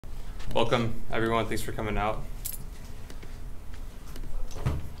Welcome, everyone. Thanks for coming out.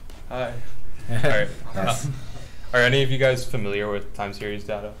 Hi. All right. Are any of you guys familiar with time series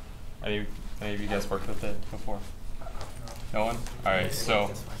data? Any of you guys worked with it before? No one? All right. So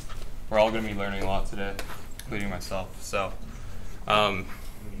we're all going to be learning a lot today, including myself. So,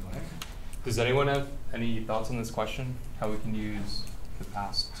 does anyone have any thoughts on this question? How we can use the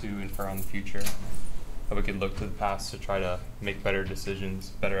past to infer on the future? How we could look to the past to try to make better decisions,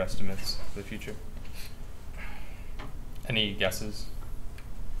 better estimates for the future? Any guesses?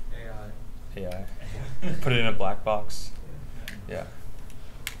 AI. Put it in a black box. Yeah.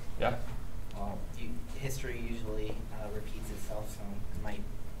 Yeah? Well, history usually repeats itself, so you might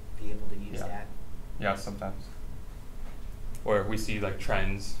be able to use that. Yeah, sometimes. Or we see like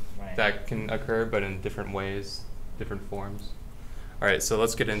trends that can occur, but in different ways, different forms. All right, so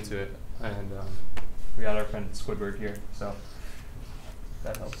let's get into it. And we got our friend Squidward here, so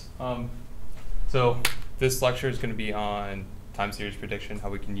that helps. So this lecture is going to be on time series prediction, how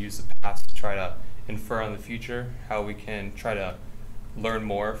we can use the past to try to infer on the future, how we can try to learn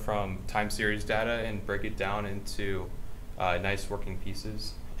more from time series data and break it down into nice working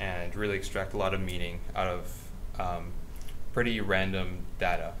pieces and really extract a lot of meaning out of pretty random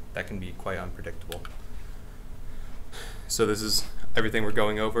data that can be quite unpredictable. So this is everything we're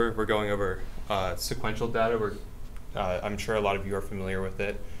going over. We're going over sequential data. I'm sure a lot of you are familiar with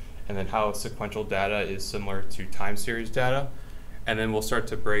it, and then how sequential data is similar to time series data. And then we'll start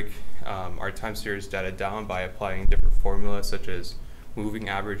to break our time series data down by applying different formulas such as moving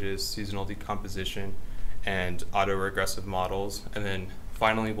averages, seasonal decomposition, and autoregressive models. And then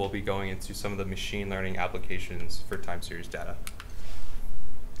finally, we'll be going into some of the machine learning applications for time series data.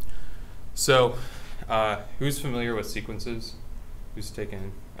 So who's familiar with sequences? Who's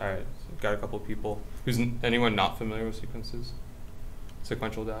taken? All right, so got a couple people. Anyone not familiar with sequences?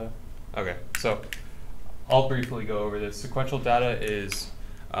 Sequential data? Okay, so I'll briefly go over this. Sequential data is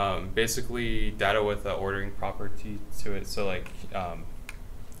basically data with an ordering property to it. So like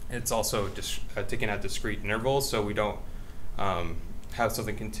it's also taken at discrete intervals, so we don't have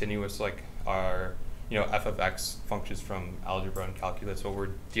something continuous like our f of x functions from algebra and calculus. What we're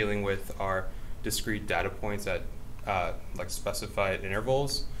dealing with are discrete data points at like specified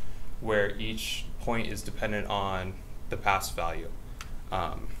intervals, where each point is dependent on the past value.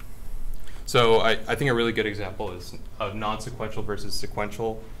 So I think a really good example is of non-sequential versus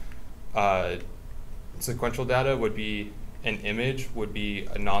sequential. Sequential data would be an image would be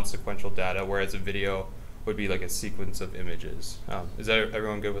a non-sequential data, whereas a video would be like a sequence of images. Is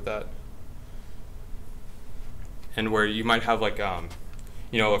everyone good with that? And where you might have like a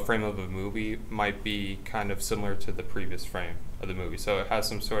frame of a movie might be kind of similar to the previous frame of the movie. So it has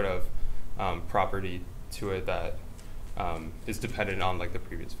some sort of property to it that is dependent on like the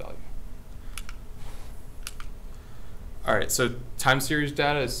previous value. All right, so time series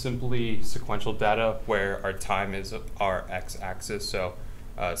data is simply sequential data where our time is our x-axis, so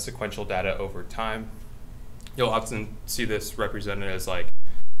sequential data over time. You'll often see this represented as like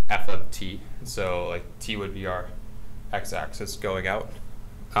f of t, so like t would be our x-axis going out.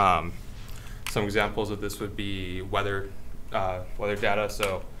 Some examples of this would be weather data.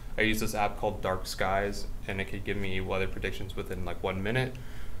 So I use this app called Dark Skies, and it could give me weather predictions within like 1 minute.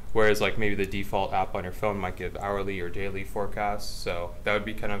 Whereas like maybe the default app on your phone might give hourly or daily forecasts. So that would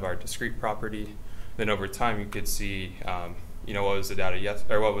be kind of our discrete property. Then over time you could see, what was the data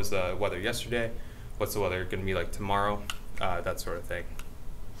what was the weather yesterday? What's the weather going to be like tomorrow? That sort of thing.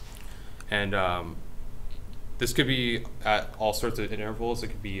 And this could be at all sorts of intervals. It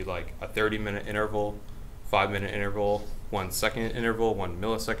could be like a 30-minute interval, 5-minute interval, 1 second interval, 1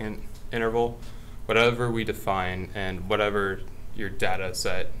 millisecond interval, whatever we define and whatever your data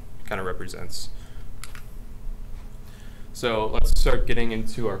set kind of represents. So let's start getting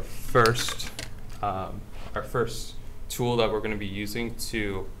into our first tool that we're going to be using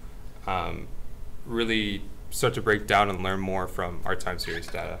to really start to break down and learn more from our time series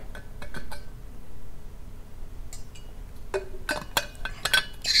data.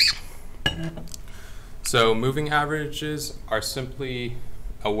 So moving averages are simply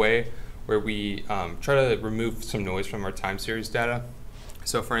a way where we try to remove some noise from our time series data.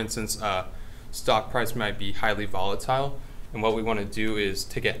 So for instance, stock price might be highly volatile, and what we want to do is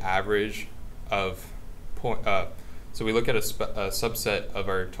take an average of so we look at a subset of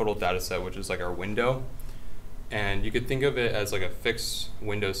our total data set, which is like our window, and you could think of it as like a fixed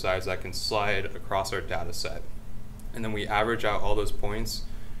window size that can slide across our data set, and then we average out all those points,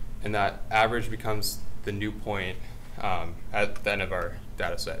 and that average becomes the new point at the end of our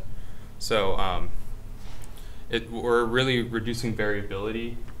data set. So we're really reducing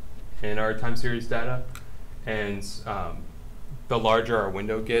variability in our time series data, and the larger our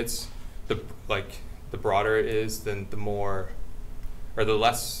window gets, the broader it is, then the more, or the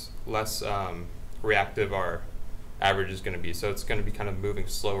less reactive our average is going to be. So it's going to be kind of moving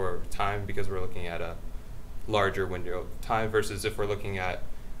slower over time because we're looking at a larger window of time, versus if we're looking at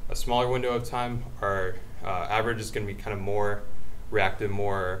a smaller window of time, our average is going to be kind of more reactive,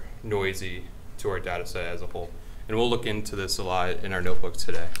 more noisy to our data set as a whole. And we'll look into this a lot in our notebook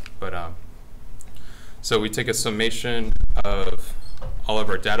today. But so we take a summation of all of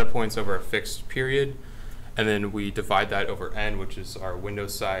our data points over a fixed period, and then we divide that over n, which is our window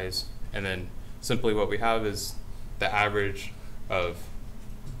size, and then simply what we have is the average of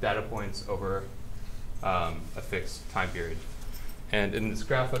data points over a fixed time period. And in this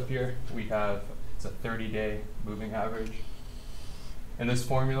graph up here, we have, it's a 30-day moving average. And this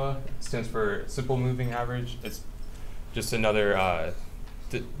formula stands for simple moving average. It's just another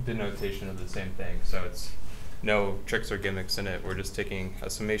denotation of the same thing. So it's no tricks or gimmicks in it. We're just taking a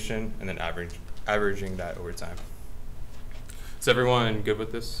summation and then averaging that over time. Is everyone good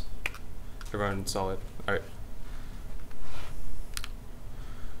with this? Everyone solid? All right.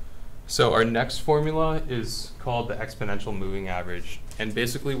 So our next formula is called the exponential moving average. And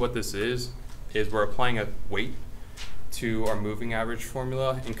basically what this is we're applying a weight to our moving average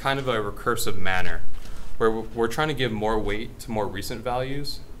formula in kind of a recursive manner, where we're trying to give more weight to more recent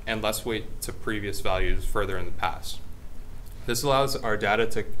values and less weight to previous values further in the past. This allows our data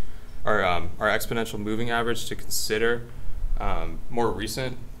to, our exponential moving average to consider more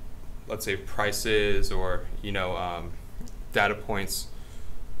recent, let's say prices or data points.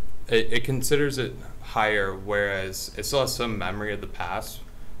 It considers it higher, whereas it still has some memory of the past,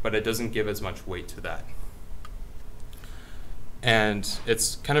 but it doesn't give as much weight to that. And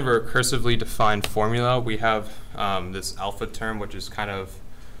it's kind of a recursively defined formula. We have this alpha term, which is kind of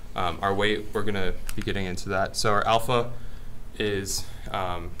our weight. We're going to be getting into that. So our alpha is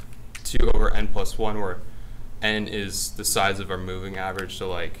 2 over n plus 1, where n is the size of our moving average, so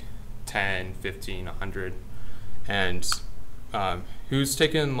like 10, 15, 100. And who's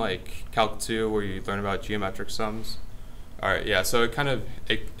taken like Calc 2 where you learn about geometric sums? All right, yeah, so it kind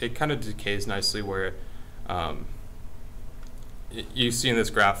of decays nicely where you see in this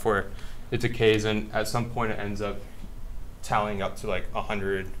graph where it decays, and at some point it ends up tallying up to like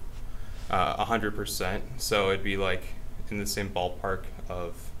 100%. So it'd be like in the same ballpark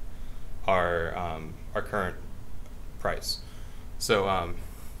of our current price. So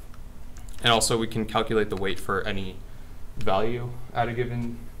and also we can calculate the weight for any value at a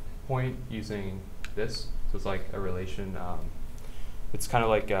given point using this. So it's like a relation. It's kind of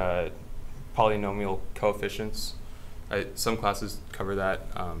like polynomial coefficients. Some classes cover that.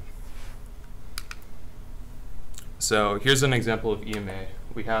 So here's an example of EMA.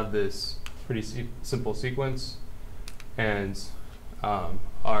 We have this pretty simple sequence, and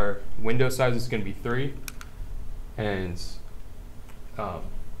our window size is going to be 3, and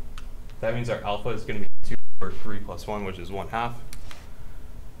that means our alpha is going to be 2 over 3 plus 1, which is 1/2.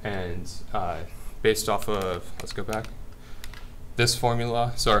 And based off of, let's go back, this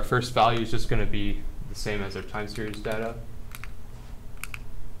formula, so our first value is just going to be the same as our time series data,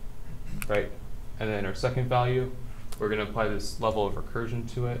 right? And then our second value, we're going to apply this level of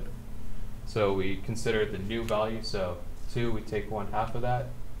recursion to it. So we consider the new value, so 2, we take 1/2 of that,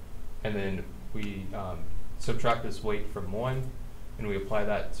 and then we subtract this weight from 1, and we apply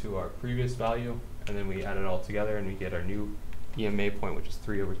that to our previous value, and then we add it all together, and we get our new EMA point, which is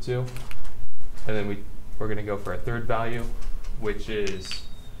 3 over 2. And then we're going to go for a third value, which is,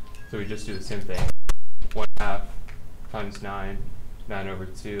 so we just do the same thing. 1/2 times 9, 9 over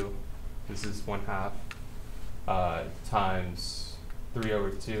 2. This is 1/2 times 3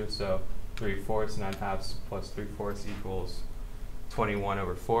 over 2, so 3/4, 9/2 plus 3/4 equals 21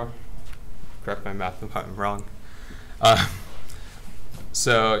 over 4. Correct my math if I'm wrong.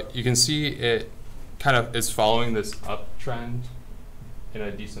 So you can see it kind of is following this uptrend in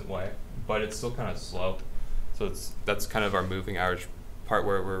a decent way, but it's still kind of slow. So that's kind of our moving average part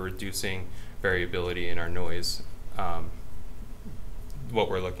where we're reducing variability in our noise, what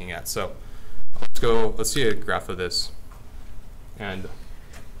we're looking at. So let's see a graph of this. And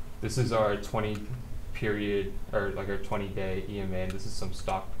this is our 20 period, or like our 20-day EMA, and this is some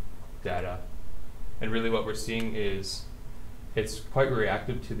stock data. And really what we're seeing is it's quite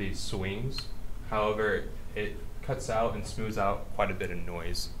reactive to these swings. However, it cuts out and smooths out quite a bit of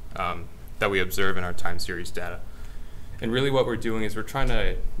noise that we observe in our time series data. And really what we're doing is we're trying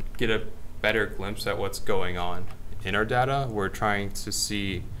to get a better glimpse at what's going on in our data. We're trying to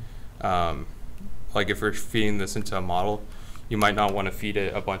see, like if we're feeding this into a model, you might not want to feed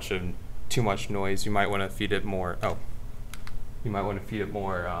it a bunch of too much noise. You might want to feed it more,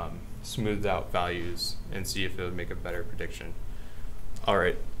 smoothed out values and see if it would make a better prediction. All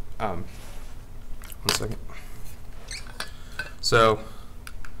right, 1 second. So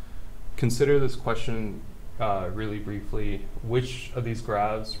consider this question really briefly. Which of these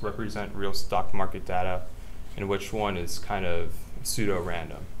graphs represent real stock market data and which one is kind of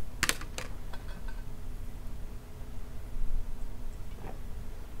pseudo-random?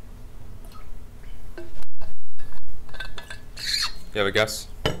 You have a guess?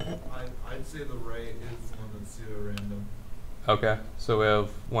 I'd say the right is the one that's pseudo-random. Okay, so we have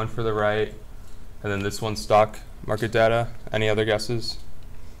one for the right, and then this one's stock market data. Any other guesses?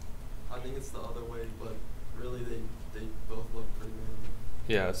 I think it's the other way, but really they both look pretty random.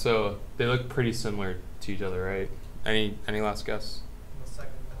 Yeah, so they look pretty similar to each other, right? Any last guess? The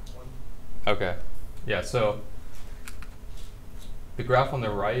second one. Okay, yeah, so the graph on the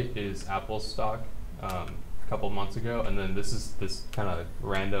right is Apple's stock a couple months ago, and then this is this kind of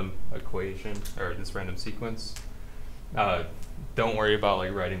random equation, or this random sequence. Don't worry about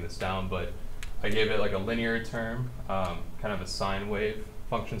like writing this down, but I gave it like a linear term, kind of a sine wave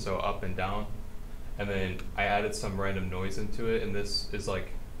function, so up and down, and then I added some random noise into it, and this is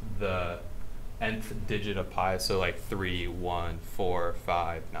like the nth digit of pi, so like 3, 1, 4,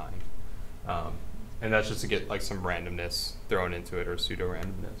 5, 9, and that's just to get like some randomness thrown into it, or pseudo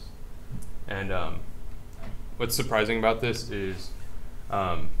randomness. And what's surprising about this is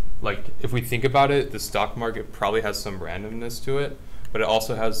like if we think about it, the stock market probably has some randomness to it, but it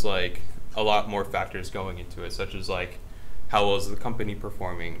also has like a lot more factors going into it, such as like how well is the company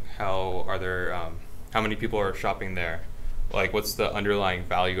performing, how many people are shopping there, like what's the underlying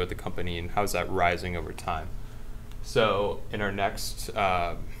value of the company and how's that rising over time. So in our next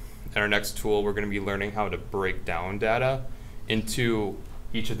tool, we're going to be learning how to break down data into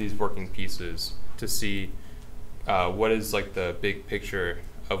each of these working pieces to see what is like the big picture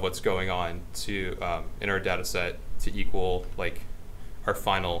of what's going on to in our data set to equal like our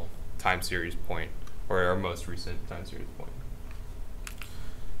final time series point, or our most recent time series point.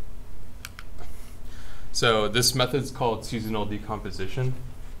 So this method is called seasonal decomposition,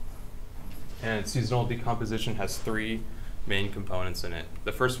 and seasonal decomposition has 3 main components in it.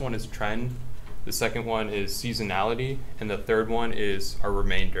 The first one is trend, the second one is seasonality, and the third one is our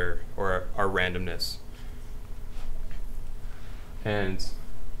remainder, or our randomness. And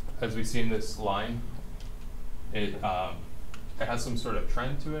as we see in this line, it has some sort of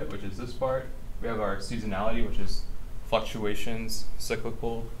trend to it, which is this part. We have our seasonality, which is fluctuations,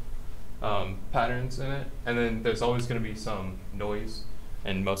 cyclical patterns in it. And then there's always going to be some noise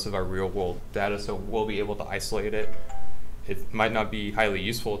in most of our real world data, so we'll be able to isolate it. It might not be highly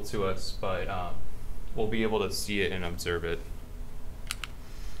useful to us, but we'll be able to see it and observe it.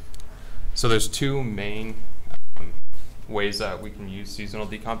 So there's 2 main ways that we can use seasonal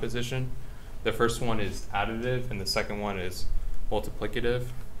decomposition. The first one is additive, and the second one is multiplicative.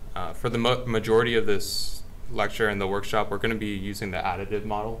 For the majority of this lecture and the workshop, we're going to be using the additive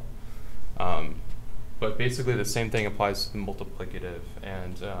model. But basically the same thing applies to the multiplicative,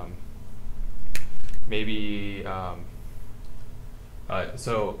 and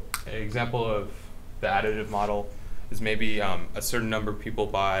so an example of the additive model is maybe a certain number of people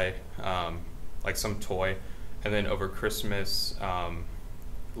buy like some toy, and then over Christmas,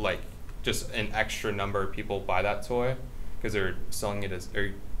 like just an extra number of people buy that toy because they're selling it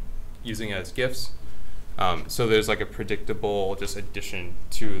or using it as gifts. So there's like a predictable just addition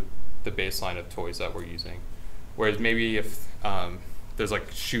to the baseline of toys that we're using. Whereas maybe if there's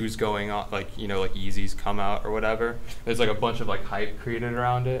like shoes going on, like like Yeezys come out or whatever, there's like a bunch of like hype created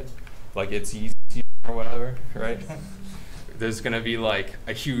around it, like it's Yeezy or whatever, right? There's gonna be like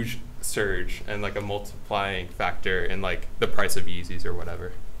a huge surge and like a multiplying factor in like the price of Yeezys or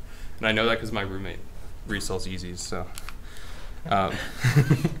whatever. And I know that because my roommate resells Yeezys, so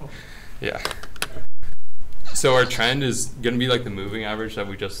yeah. So our trend is going to be like the moving average that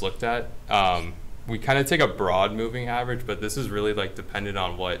we just looked at. We kind of take a broad moving average, but this is really like dependent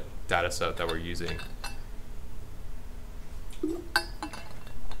on what data set that we're using.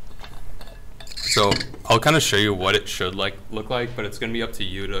 So I'll kind of show you what it should look like, but it's going to be up to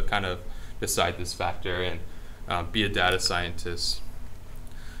you to kind of decide this factor and be a data scientist.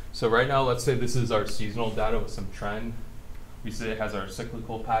 So right now, let's say this is our seasonal data with some trend. We say it has our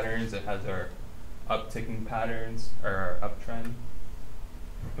cyclical patterns, it has our upticking patterns, or our uptrend.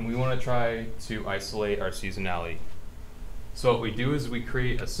 And we want to try to isolate our seasonality. So what we do is we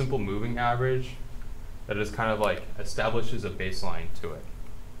create a simple moving average that is kind of like establishes a baseline to it.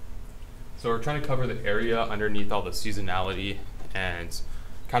 So we're trying to cover the area underneath all the seasonality and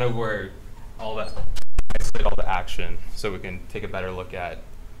kind of where all that, isolate all the action so we can take a better look at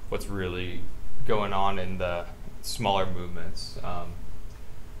what's really going on in the smaller movements.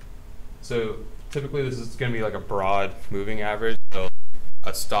 So typically this is going to be like a broad moving average. So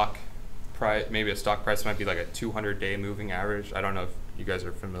a stock price, maybe a stock price might be like a 200-day moving average. I don't know if you guys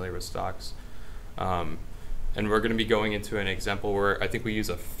are familiar with stocks. And we're going to be going into an example where I think we use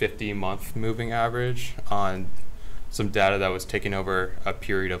a 50-month moving average on some data that was taken over a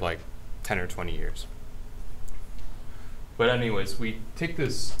period of like 10 or 20 years. But anyways, we take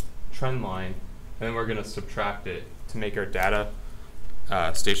this trend line and then we're going to subtract it to make our data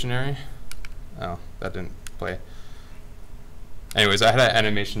stationary. Oh, that didn't play. Anyways, I had an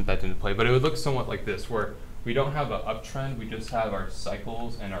animation that didn't play, but it would look somewhat like this, where we don't have an uptrend, we just have our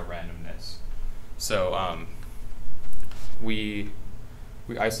cycles and our randomness. So we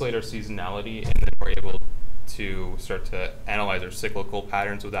isolate our seasonality, and then we're able to start to analyze our cyclical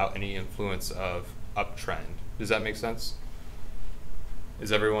patterns without any influence of uptrend. Does that make sense?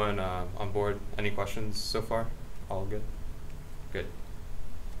 Is everyone on board? Any questions so far? All good? Good.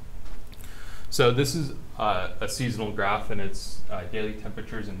 So this is a seasonal graph, and it's daily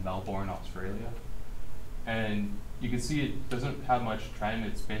temperatures in Melbourne, Australia. And you can see it doesn't have much trend.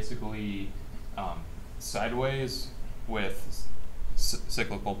 It's basically sideways with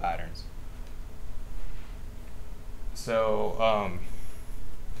cyclical patterns. So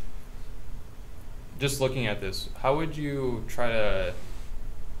just looking at this, how would you try to,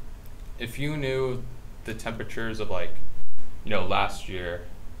 if you knew the temperatures of like, last year,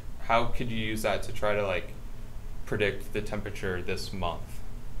 how could you use that to try to like predict the temperature this month?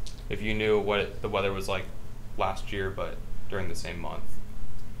 If you knew what the weather was like last year, but during the same month.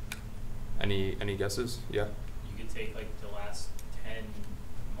 Any guesses? Yeah. You could take like the last 10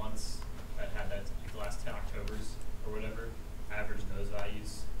 months that had that, like the last 10 Octobers or whatever, average those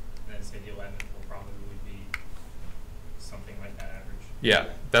values, and then say the 11th will probably be something like that average. Yeah,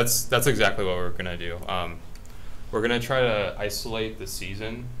 that's exactly what we're gonna do. We're gonna try to isolate the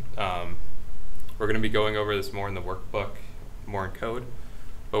season. We're gonna be going over this more in the workbook, more in code,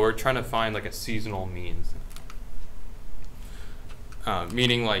 but we're trying to find like a seasonal mean.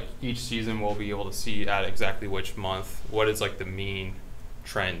 Meaning like each season we'll be able to see at exactly which month, what is like the mean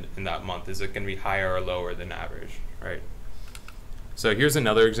trend in that month. Is it gonna be higher or lower than average, right? So here's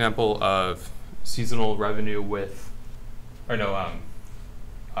another example of seasonal revenue with,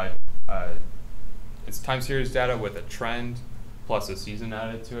 it's time series data with a trend plus a season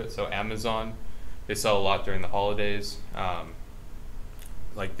added to it. So Amazon, they sell a lot during the holidays.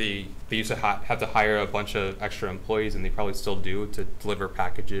 Like they used to have to hire a bunch of extra employees, and they probably still do, to deliver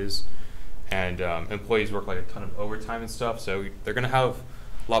packages. And employees work like a ton of overtime and stuff. So they're gonna have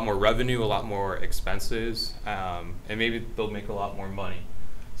a lot more revenue, a lot more expenses, and maybe they'll make a lot more money.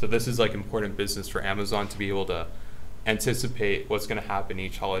 So this is like important business for Amazon to be able to anticipate what's going to happen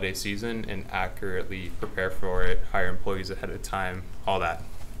each holiday season and accurately prepare for it, hire employees ahead of time, all that.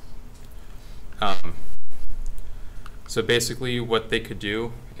 So basically what they could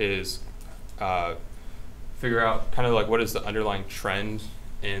do is figure out kind of like what is the underlying trend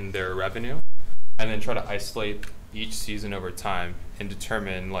in their revenue, and then try to isolate each season over time and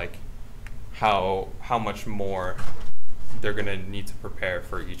determine like how much more they're going to need to prepare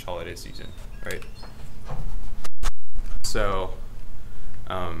for each holiday season, right? So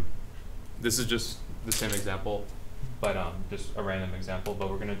this is just the same example, but just a random example, but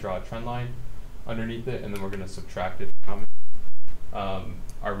we're going to draw a trend line underneath it, and then we're going to subtract it from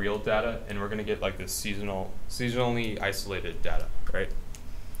our real data, and we're going to get like this seasonally isolated data, right?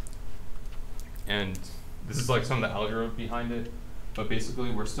 And this is like some of the algorithm behind it, but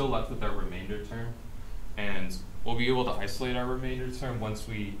basically we're still left with our remainder term, and we'll be able to isolate our remainder term once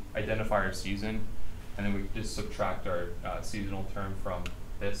we identify our season, and then we just subtract our seasonal term from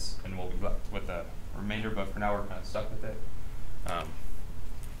this, and we'll be left with the remainder, but for now we're kind of stuck with it.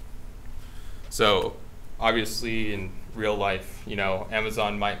 So obviously in real life,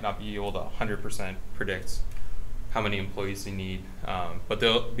 Amazon might not be able to 100% predict how many employees they need, but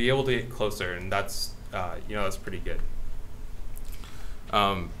they'll be able to get closer, and that's that's pretty good.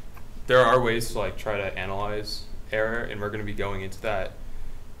 There are ways to like try to analyze error, and we're going to be going into that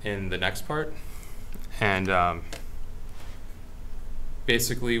in the next part. And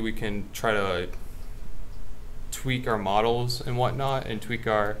basically we can try to tweak our models and whatnot, and tweak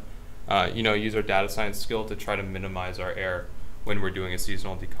our use our data science skill to try to minimize our error when we're doing a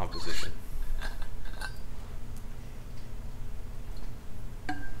seasonal decomposition.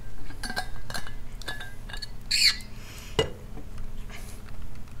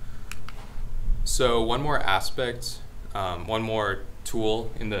 So one more aspect, one more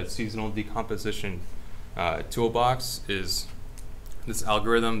tool in the seasonal decomposition toolbox is this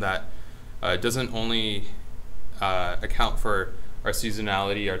algorithm that doesn't only account for our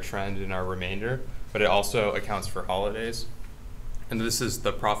seasonality, our trend, and our remainder, but it also accounts for holidays. And this is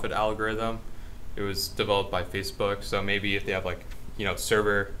the profit algorithm. It was developed by Facebook. So maybe if they have like,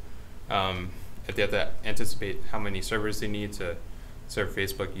 server, if they have to anticipate how many servers they need to serve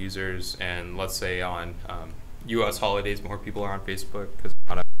Facebook users, and let's say on US holidays, more people are on Facebook because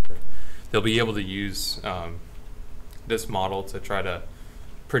they'll be able to use this model to try to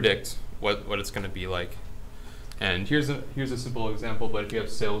predict what it's going to be like. And here's a simple example, but if you have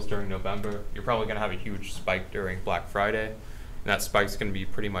sales during November, you're probably going to have a huge spike during Black Friday, and that spike's going to be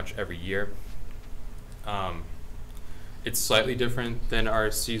pretty much every year. It's slightly different than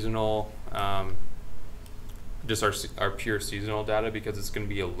our seasonal, just our pure seasonal data, because it's going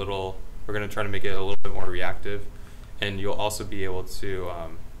to be we're going to try to make it a little bit more reactive, and you'll also be able to,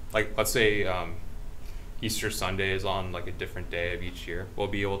 like let's say Easter Sunday is on like a different day of each year, we'll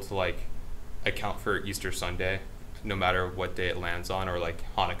be able to like account for Easter Sunday no matter what day it lands on, or like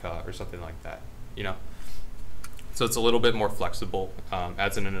Hanukkah or something like that, So it's a little bit more flexible,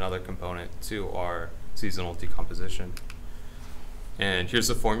 adds in another component to our seasonal decomposition. And here's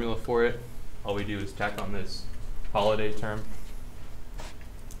the formula for it. All we do is tack on this holiday term.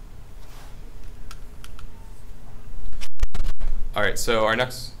 All right, so our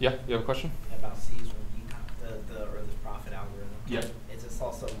next, you have a question? About seasonal or the profit algorithm. Yeah. Is this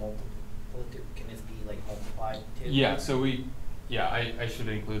also multiplicative? Can this be like multiplied too? Yeah, so I should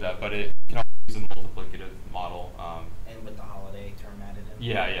include that, but it can also use a multiplicative model. And with the holiday term added in?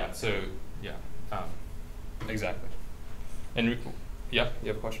 Yeah, so, exactly. And, you have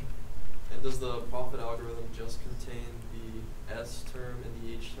a question? And does the profit algorithm just contain the S term and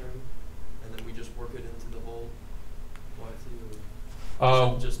the H term, and then we just work it into the whole YT,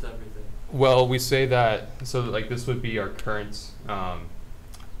 or just everything? Well, we say that, so like this would be our current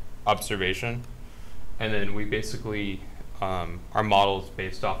observation, and then we basically, our model is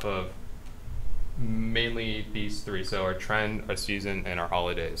based off of mainly these three, so our trend, our season, and our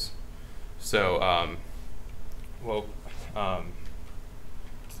holidays. So,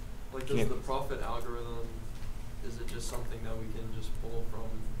 like, does the profit algorithm, is it just something that we can just pull from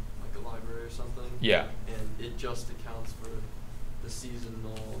like a library or something? Yeah. And it just accounts for the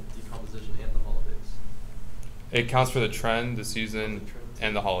seasonal decomposition and the holidays? It accounts for the trend, the season,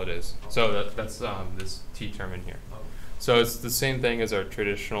 and the holidays. Oh. So that's this T term in here. Oh. So it's the same thing as our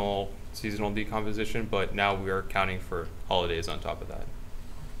traditional seasonal decomposition, but now we are accounting for holidays on top of that.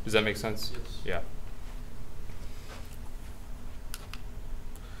 Does that make sense? Yes. Yeah.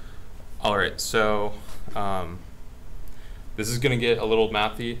 All right, so this is going to get a little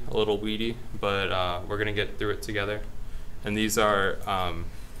mathy, a little weedy, but we're going to get through it together. And these are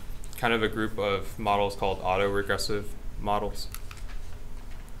kind of a group of models called autoregressive models.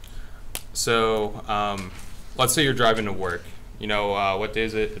 So let's say you're driving to work. What day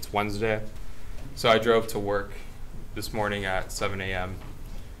is it? It's Wednesday. So I drove to work this morning at 7 a.m.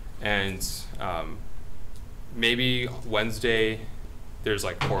 And maybe Wednesday there's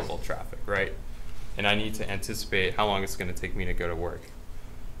like horrible traffic, right? And I need to anticipate how long it's going to take me to go to work.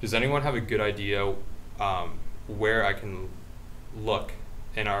 Does anyone have a good idea where I can look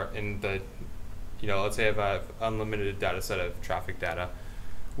let's say if I have unlimited data set of traffic data,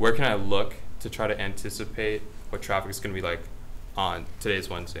 where can I look to try to anticipate what traffic is going to be like on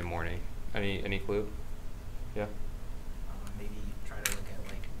today's Wednesday morning? Any clue? Yeah. Maybe try to look at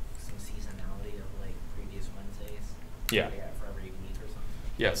like some seasonality of like previous Wednesdays. Yeah. For every week or something.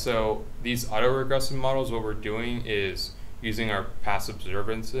 Yeah. So these autoregressive models, what we're doing is using our past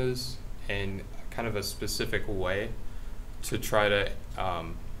observances in kind of a specific way to try to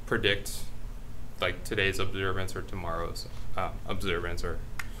predict like today's observance or tomorrow's observance, or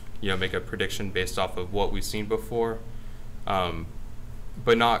make a prediction based off of what we've seen before,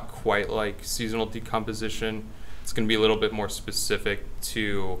 but not quite like seasonal decomposition. It's going to be a little bit more specific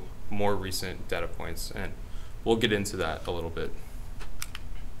to more recent data points, and we'll get into that a little bit.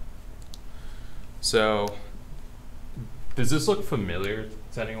 So does this look familiar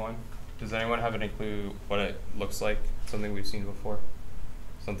to anyone? Does anyone have any clue what it looks like? Something we've seen before?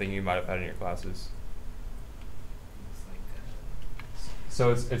 Something you might have had in your classes? So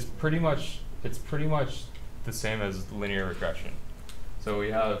it's pretty much the same as linear regression. So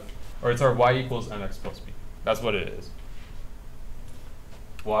we have, or it's our y equals mx plus b. That's what it is.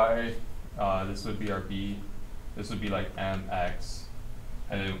 Y, this would be our b. This would be like mx,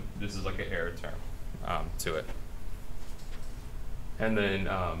 and then this is like an error term to it. And then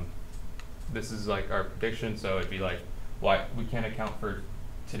this is like our prediction, so it'd be like, why we can't account for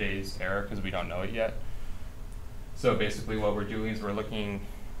today's error because we don't know it yet. So basically what we're doing is we're looking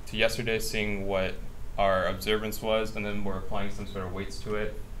to yesterday, seeing what our observance was, and then we're applying some sort of weights to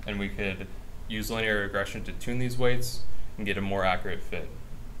it, and we could use linear regression to tune these weights and get a more accurate fit.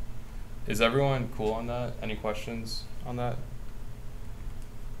 Is everyone cool on that? Any questions on that?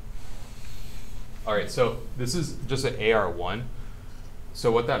 All right, so this is just an AR1.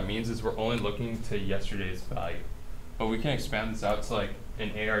 So what that means is we're only looking to yesterday's value. But we can expand this out to like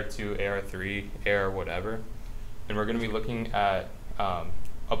an AR2, AR3, AR whatever. And we're going to be looking at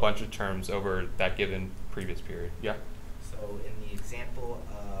a bunch of terms over that given previous period. Yeah? So in the example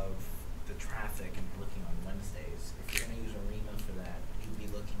of the traffic and looking on Wednesdays, if you're going to use ARIMA for that, you'd be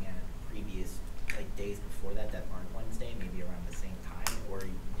looking at previous like days before that aren't Wednesday, maybe around the same time, or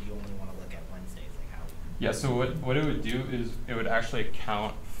you only want to look at Wednesdays, like how? Yeah, so what it would do is it would actually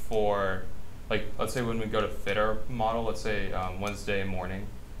account for, like, let's say when we go to fit our model, let's say Wednesday morning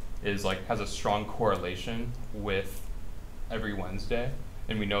is like has a strong correlation with every Wednesday,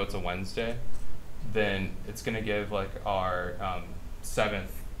 and we know it's a Wednesday, then it's going to give like our 7th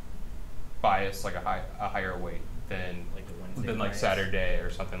bias like a higher weight than Like the Wednesday than like bias? Saturday or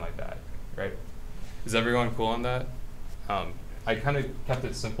something like that, right? Is everyone cool on that? I kind of kept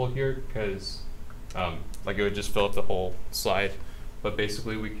it simple here because like it would just fill up the whole slide, but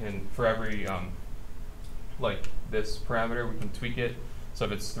basically we can, for every like this parameter, we can tweak it. So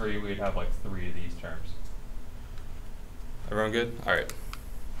if it's 3, we'd have like 3 of these terms. Everyone good? All right.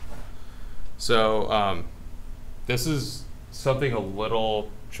 So this is something a little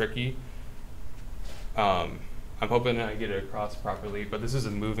tricky. I'm hoping I get it across properly, but this is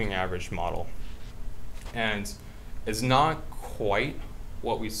a moving average model. And it's not quite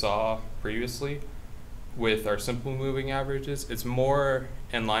what we saw previously with our simple moving averages. It's more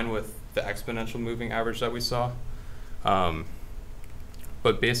in line with the exponential moving average that we saw.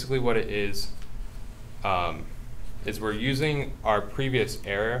 But basically what it is we're using our previous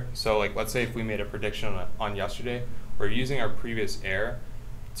error. So like, let's say if we made a prediction on yesterday, we're using our previous error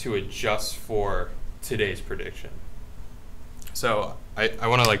to adjust for today's prediction. So I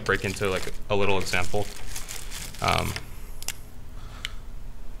want to like break into like a little example.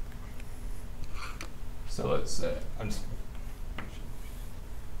 So let's say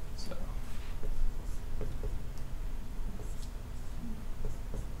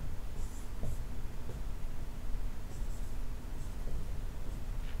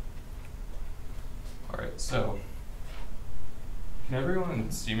all right, so can everyone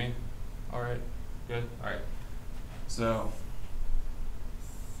see me? All right, good, all right. So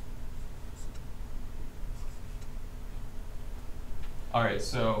all right,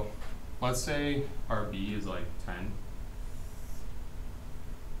 so let's say our B is like 10.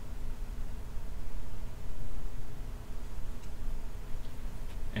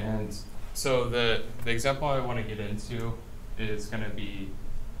 And so the example I want to get into is going to be,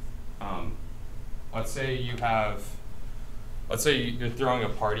 let's say you're throwing a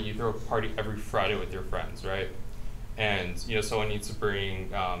party. You throw a party every Friday with your friends, right? And someone needs to bring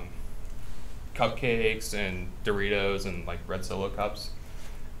cupcakes and Doritos and like red Solo cups,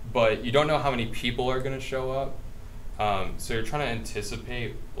 but you don't know how many people are going to show up. So you're trying to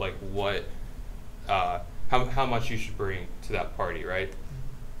anticipate like what, how much you should bring to that party, right?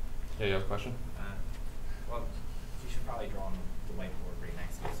 Yeah, you have a question? Well, you should probably draw on the whiteboard right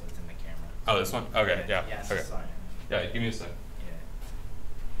next to you so it's in the camera. Oh, this one? Okay, yeah. Yeah, it's okay. just fine. Yeah, give me a sec. Yeah.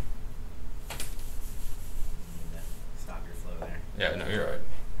 You need to stop your flow there. Yeah, no, you're right.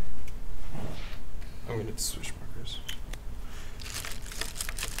 I'm going to switch markers.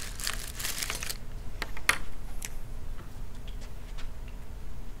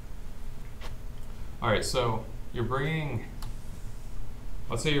 All right, so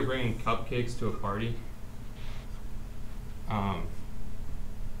let's say you're bringing cupcakes to a party. And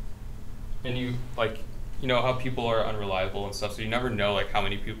you know how people are unreliable and stuff, so you never know like how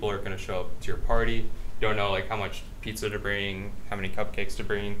many people are going to show up to your party. You don't know like how much pizza to bring, how many cupcakes to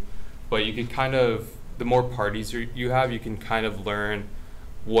bring, but you can kind of, the more parties you have, you can kind of learn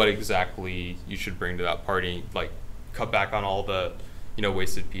what exactly you should bring to that party, like cut back on all the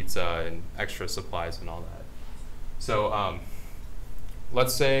wasted pizza and extra supplies and all that. So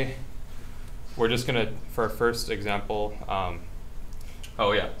let's say we're just going to, for our first example,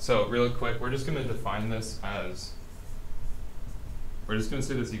 oh yeah, so really quick, we're just going to define this as, we're just going to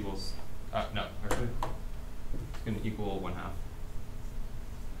say this equals, no, actually, it's going to equal 1/2.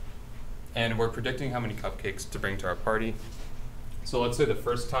 And we're predicting how many cupcakes to bring to our party. So let's say the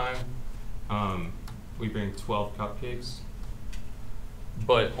first time we bring 12 cupcakes,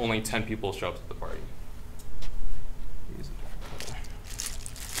 but only 10 people show up to the party.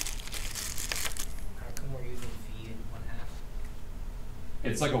 How come we're using phi in 1/2?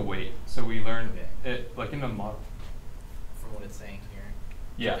 It's like a weight, so we learn Okay. it like in a model. From what it's saying here.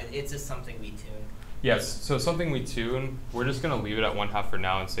 Yeah. It's just something we tune. Yes, so something we tune, we're just going to leave it at 1/2 for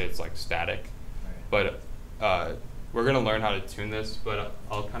now and say it's like static. Right. But we're going to learn how to tune this, but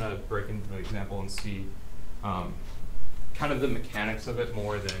I'll kind of break into the example and see kind of the mechanics of it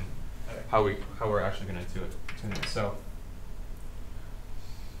more than how we're actually going to tune it. So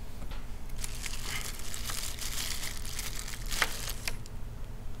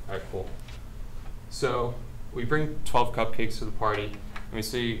all right, cool. So we bring 12 cupcakes to the party, and we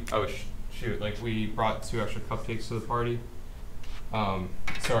see, oh shoot, like we brought 2 extra cupcakes to the party. So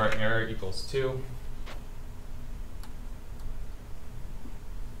our error equals 2.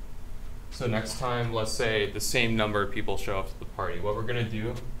 So next time, let's say the same number of people show up to the party. What we're going to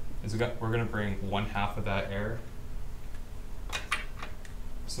do is we're going to bring 1/2 of that error.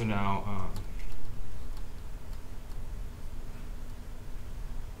 So now,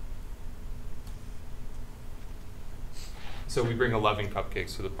 so we bring 11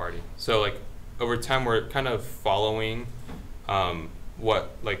 cupcakes to the party. So like over time, we're kind of following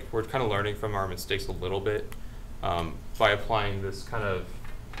we're kind of learning from our mistakes a little bit by applying this kind of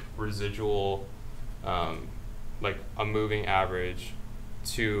residual, like a moving average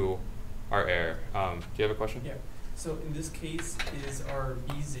to our error. Do you have a question? Yeah. So in this case, is our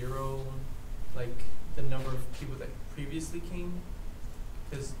B0 like the number of people that previously came?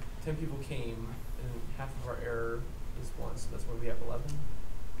 Because 10 people came, and half of our error is 1, so that's why we have 11.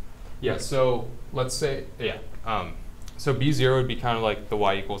 Yeah. So let's say so B0 would be kind of like the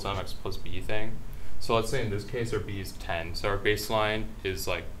y equals mx plus b thing. So let's say in this case our b is 10. So our baseline is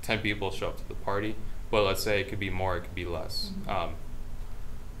like 10 people show up to the party, but let's say it could be more, it could be less. Mm-hmm.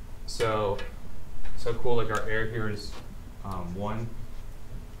 So cool. Like our error here is 1.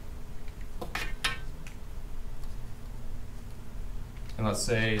 And let's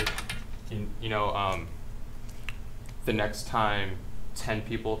say, the next time 10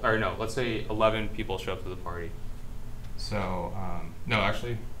 people, or no, let's say 11 people show up to the party. So, no,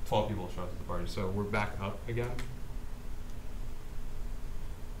 actually 12 people show up to the party. So we're back up again.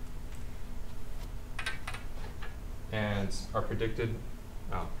 And our predicted,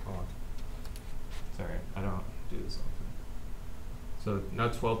 oh, hold on. Sorry, I don't do this often. So now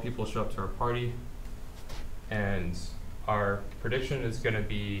 12 people show up to our party. And our prediction is going to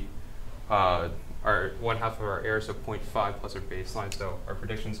be our 1/2 of our error, so 0.5 plus our baseline. So our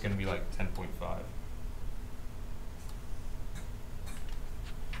prediction is going to be like 10.5.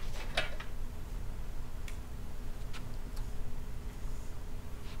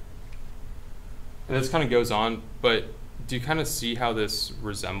 And this kind of goes on, but do you kind of see how this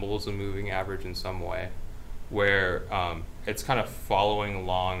resembles a moving average in some way, where it's kind of following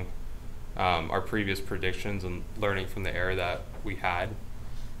along our previous predictions and learning from the error that we had,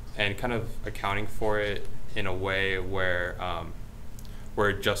 and kind of accounting for it in a way where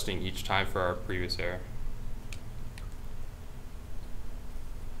we're adjusting each time for our previous error?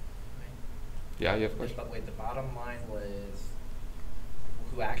 Yeah, you have a question? But wait, the bottom line was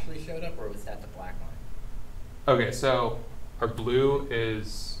who actually showed up, or was that the black line? Okay, so our blue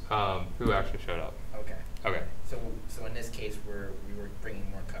is who actually showed up. Okay. Okay. So in this case, we were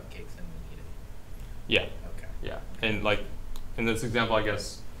bringing more cupcakes than we needed. Yeah. Okay. Yeah, and like in this example, I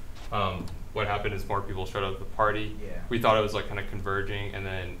guess what happened is more people showed up at the party. Yeah. We thought it was like kind of converging, and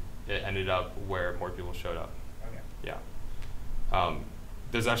then it ended up where more people showed up. Okay. Yeah.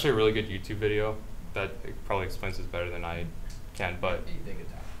 There's actually a really good YouTube video that probably explains this better than I can, but You did a good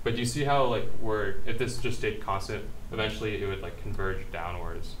job. do you see how like if this just stayed constant, eventually it would like converge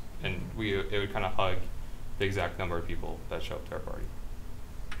downwards, and it would kind of hug the exact number of people that show up to our party.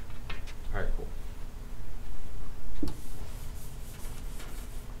 All right, cool.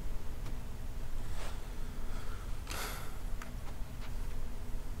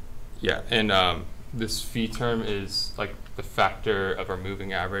 Yeah, and this phi term is like the factor of our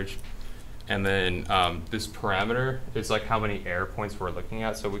moving average. And then this parameter is like how many error points we're looking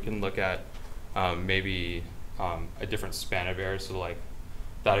at. So we can look at maybe a different span of errors. So like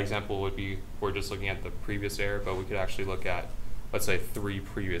that example would be we're just looking at the previous error, but we could actually look at, let's say, 3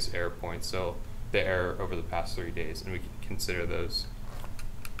 previous error points. So the error over the past 3 days, and we can consider those.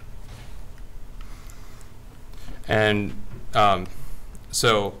 And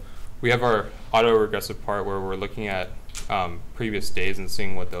so we have our autoregressive part where we're looking at previous days and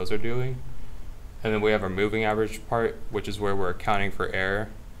seeing what those are doing. And then we have our moving average part, which is where we're accounting for error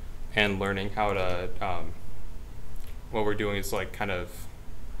and learning how to, what we're doing is like kind of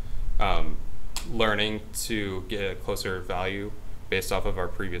learning to get a closer value based off of our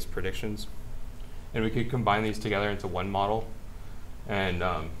previous predictions. And we could combine these together into one model. And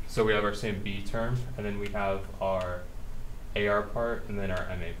so we have our same B term, and then we have our AR part, and then our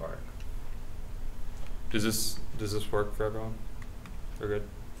MA part. Does this work for everyone? We're good?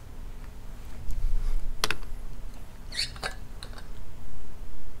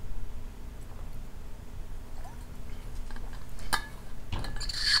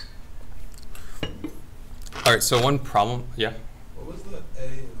 All right, so one problem, yeah? What was the A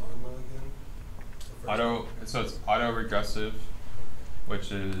in ARMA again? So it's auto-regressive,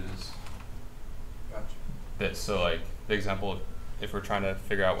 which is Gotcha. this. So like the example, if we're trying to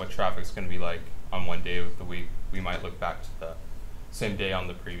figure out what traffic's going to be like on one day of the week, we might look back to the same day on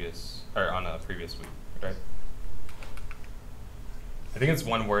the previous, or on a previous week, right? I think it's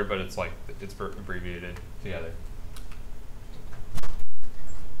one word, but it's like, it's abbreviated together.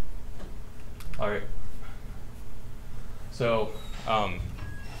 All right. So,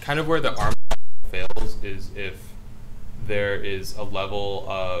 kind of where the ARM fails is if there is a level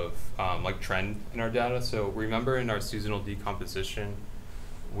of like trend in our data. So remember in our seasonal decomposition,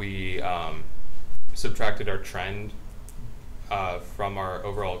 we subtracted our trend from our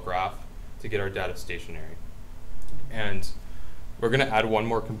overall graph to get our data stationary. And we're going to add one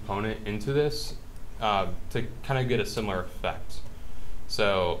more component into this to kind of get a similar effect.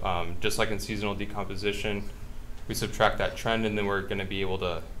 So just like in seasonal decomposition, we subtract that trend, and then we're going to be able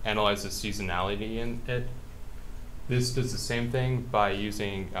to analyze the seasonality in it. This does the same thing by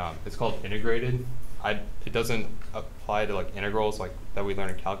using, it's called integrated. It doesn't apply to like integrals like that we learn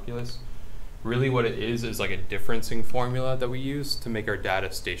in calculus. Really what it is like a differencing formula that we use to make our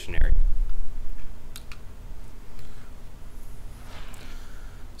data stationary.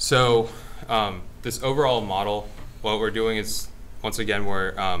 So this overall model, what we're doing is, once again,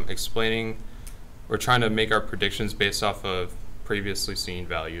 we're trying to make our predictions based off of previously seen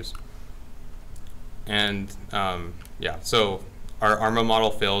values. And yeah, so our ARMA model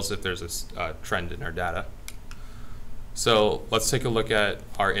fails if there's a trend in our data. So let's take a look at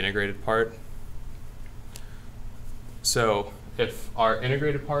our integrated part. So if our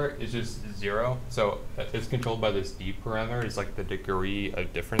integrated part is just 0, so it's controlled by this D parameter, it's like the degree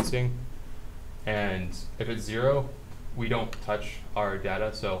of differencing. And if it's 0, we don't touch our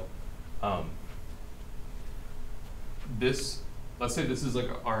data. So let's say this is like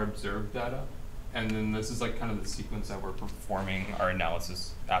our observed data, and then this is like kind of the sequence that we're performing our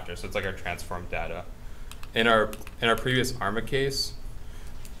analysis after. So it's like our transformed data. In our previous ARMA case,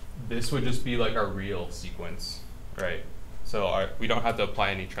 this would just be like our real sequence, right? So we don't have to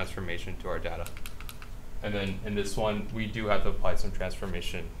apply any transformation to our data. And then in this one, we do have to apply some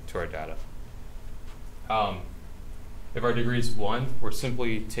transformation to our data. If our degree is 1, we're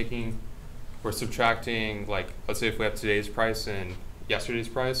subtracting, like, let's say if we have today's price and yesterday's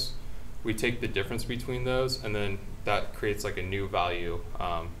price, we take the difference between those, and then that creates like a new value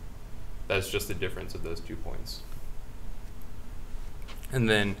that's just the difference of those 2 points. And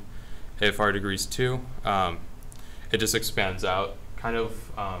then if our degree is 2, it just expands out. Kind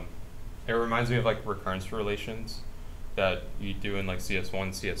of, it reminds me of like recurrence relations that you do in like CS1,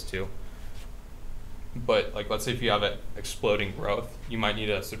 CS2. But like, let's say if you have an exploding growth, you might need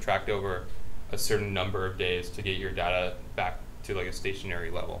to subtract over a certain number of days to get your data back to like a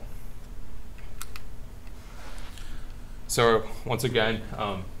stationary level. So once again,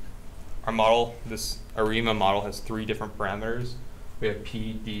 our model, this ARIMA model, has 3 different parameters. We have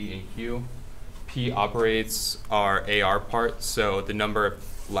P, D, and Q. P operates our AR part, so the number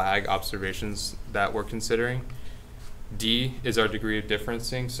of lag observations that we're considering. D is our degree of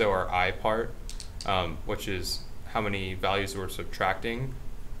differencing, so our I part, which is how many values we're subtracting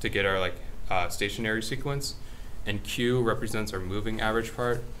to get our like stationary sequence. And Q represents our moving average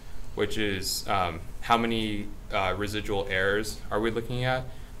part, which is how many residual errors are we looking at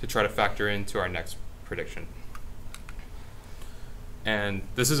to try to factor into our next prediction. And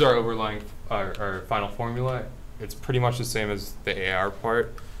this is our overlying, our final formula. It's pretty much the same as the AR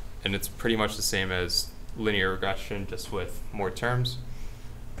part, and it's pretty much the same as linear regression, just with more terms.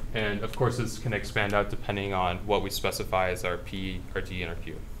 And of course, this can expand out depending on what we specify as our P, our D, and our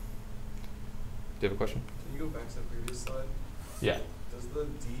Q. Do you have a question? Can you go back to the previous slide? Yeah. Does the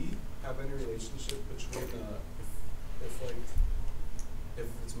D have any relationship between if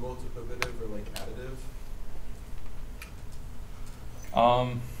it's multiplicative or like additive?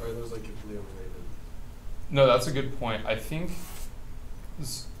 Or are those like completely unrelated? No, that's a good point. I think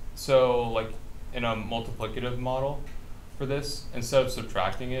so. Like in a multiplicative model for this, instead of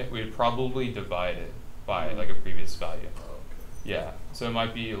subtracting it, we'd probably divide it by like a previous value. Oh, okay. Yeah. So it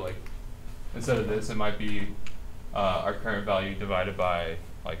might be like instead of this, it might be our current value divided by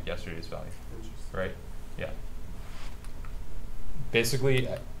like yesterday's value, right? Yeah. Basically,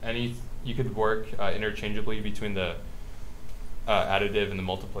 you could work interchangeably between the additive and the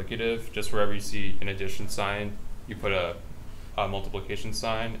multiplicative. Just wherever you see an addition sign, you put a multiplication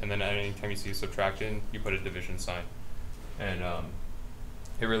sign, and then anytime you see subtraction, you put a division sign. And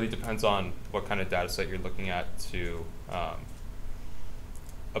it really depends on what kind of data set you're looking at to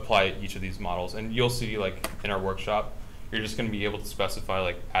apply each of these models. And you'll see, like in our workshop, you're just going to be able to specify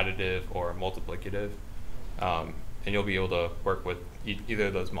like additive or multiplicative, and you'll be able to work with either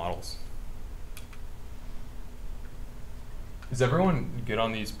of those models. Is everyone good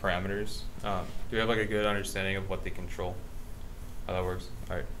on these parameters? Do we have like a good understanding of what they control? How that works?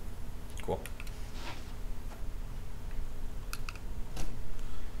 All right, cool.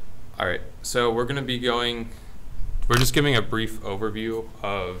 All right, so we're just giving a brief overview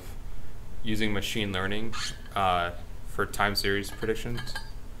of using machine learning for time series predictions.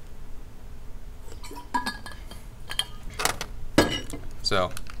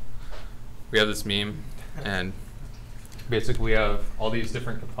 So we have this meme, and basically we have all these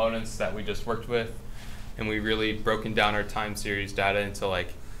different components that we just worked with, and we really broken down our time series data into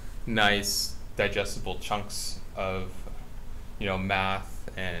like nice digestible chunks of math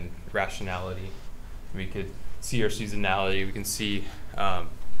and rationality. We could see our seasonality. We can see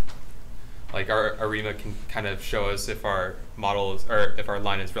like our ARIMA can kind of show us if our model is, or if our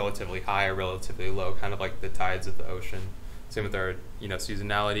line is relatively high or relatively low, kind of like the tides of the ocean. Same with our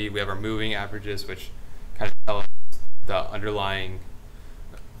seasonality. We have our moving averages, which kind of tell us the underlying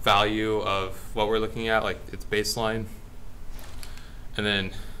value of what we're looking at, like its baseline. And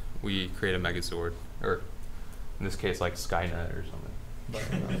then we create a megazord, or in this case, like Skynet or something. But,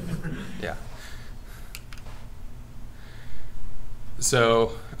 yeah.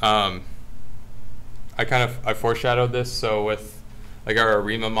 So I foreshadowed this. So with like our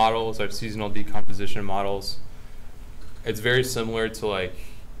ARIMA models, our seasonal decomposition models, it's very similar to like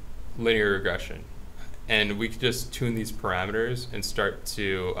linear regression. And we could just tune these parameters and start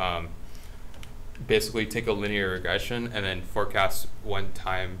to basically take a linear regression and then forecast one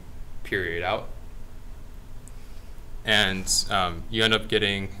time period out. And you end up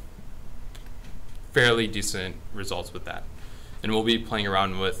getting fairly decent results with that. And we'll be playing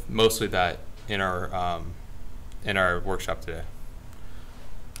around with mostly that in our workshop today.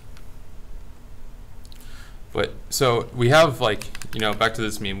 But so we have back to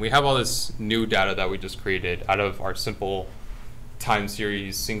this meme, we have all this new data that we just created out of our simple time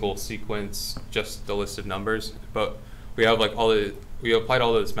series, single sequence, just the list of numbers. But we have we applied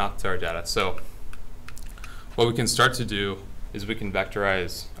all this math to our data. So what we can start to do is we can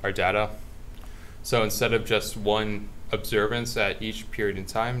vectorize our data. So instead of just one observance at each period in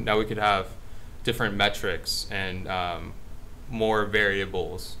time, now we could have different metrics and more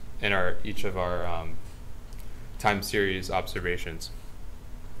variables in each of our time series observations.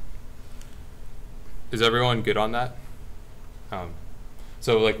 Is everyone good on that?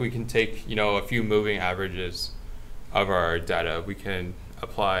 So like we can take a few moving averages of our data. We can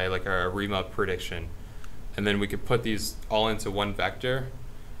apply like our ARIMA prediction, and then we could put these all into one vector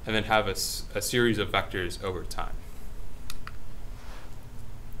and then have a series of vectors over time.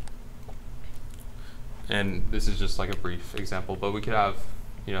 And this is just like a brief example, but we could have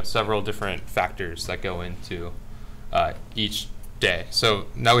several different factors that go into each day. So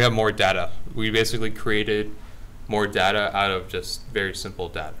now we have more data. We basically created more data out of just very simple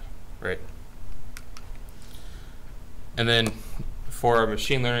data, right? And then for our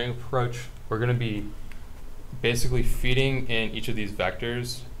machine learning approach, we're going to be basically feeding in each of these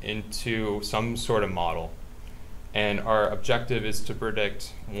vectors into some sort of model. And our objective is to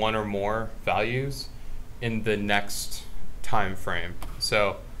predict one or more values in the next time frame.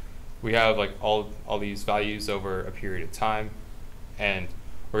 So we have like all these values over a period of time, and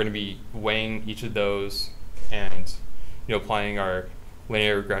we're going to be weighing each of those and applying our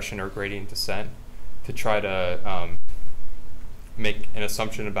linear regression or gradient descent to try to make an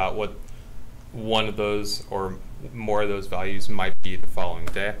assumption about what one of those or more of those values might be the following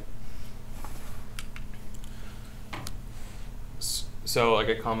day. So like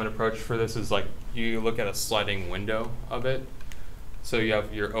a common approach for this is like you look at a sliding window of it. So you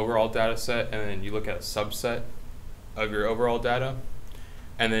have your overall data set, and then you look at a subset of your overall data,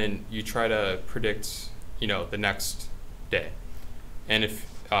 and then you try to predict the next day. And if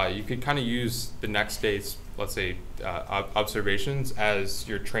you could kind of use the next day's, let's say, observations as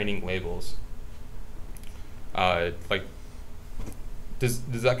your training labels. Like, does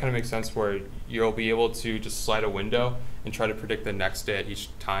that kind of make sense, where you'll be able to just slide a window and try to predict the next day at each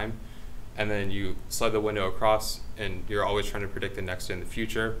time, and then you slide the window across, and you're always trying to predict the next day in the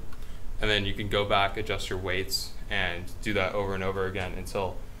future. And then you can go back, adjust your weights, and do that over and over again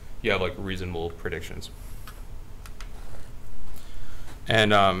until you have like reasonable predictions.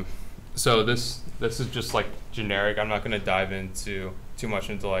 And so this is just like generic. I'm not going to dive into too much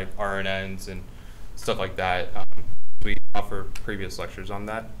into like RNNs and stuff like that. We offer previous lectures on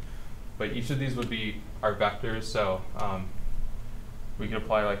that. But each of these would be our vectors. So we can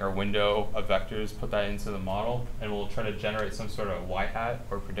apply like our window of vectors, put that into the model, and we'll try to generate some sort of y-hat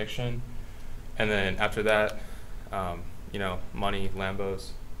or prediction. And then after that, you know, money, Lambos,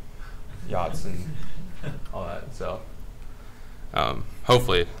 yachts, and all that. So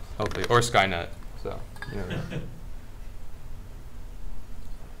hopefully, or Skynet. So you never know.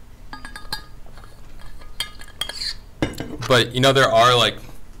 But you know, there are like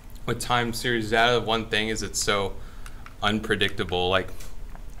with time series data, one thing is it's so unpredictable. Like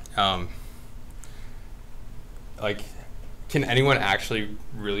can anyone actually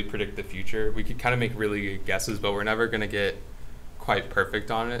really predict the future? We could kind of make really good guesses, but we're never going to get quite perfect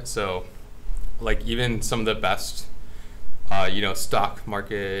on it. So like even some of the best you know, stock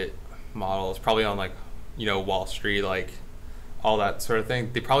market models, probably on like, you know, Wall Street, like all that sort of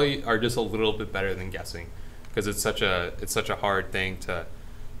thing, they probably are just a little bit better than guessing, because it's such a hard thing to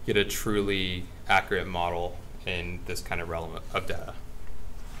get a truly accurate model in this kind of realm of data.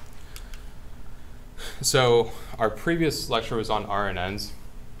 So our previous lecture was on RNNs.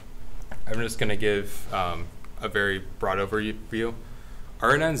 I'm just going to give a very broad overview.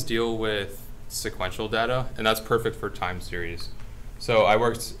 RNNs deal with sequential data, and that's perfect for time series. So I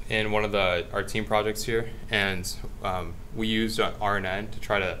worked in one of our team projects here, and we used an RNN to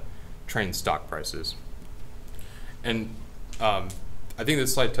try to train stock prices. And I think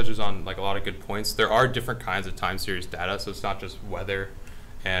this slide touches on like a lot of good points. There are different kinds of time series data, so it's not just weather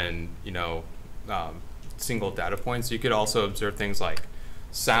and, you know, single data points. You could also observe things like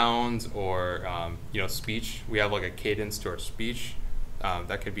sounds or you know, speech. We have like a cadence to our speech.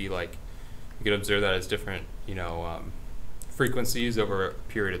 That could be like, you could observe that as different, you know, frequencies over a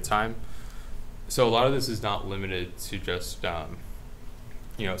period of time. So a lot of this is not limited to just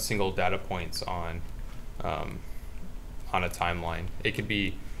you know, single data points on a timeline. It could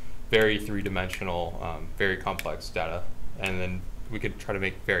be very three-dimensional, very complex data, and then we could try to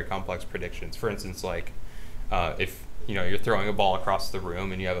make very complex predictions. For instance, like if you know, you're throwing a ball across the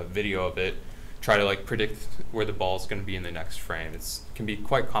room and you have a video of it, try to like predict where the ball is going to be in the next frame. It can be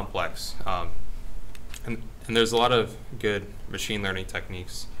quite complex, and there's a lot of good machine learning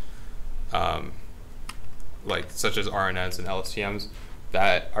techniques, like such as RNNs and LSTMs,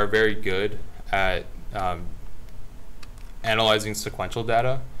 that are very good at analyzing sequential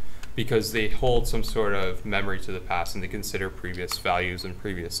data, because they hold some sort of memory to the past and they consider previous values and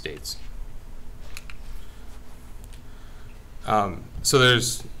previous states. So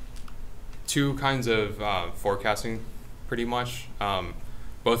there's two kinds of forecasting, pretty much.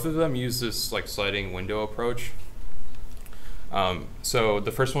 Both of them use this like sliding window approach. So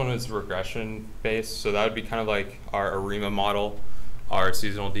the first one is regression based. So that would be kind of like our ARIMA model, our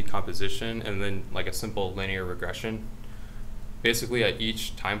seasonal decomposition, and then like a simple linear regression. Basically at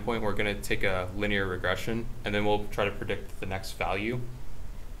each time point, we're going to take a linear regression, and then we'll try to predict the next value.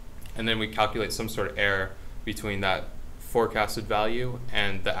 And then we calculate some sort of error between that forecasted value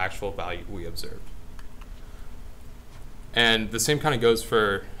and the actual value we observed. And the same kind of goes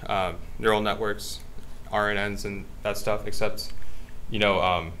for neural networks, RNNs, and that stuff, except, you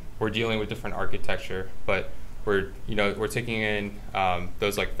know, we're dealing with different architecture, but we're taking in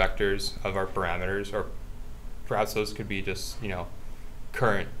those like vectors of our parameters, or perhaps those could be just, you know,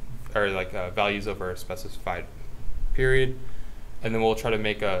 current or like values over a specified period, and then we'll try to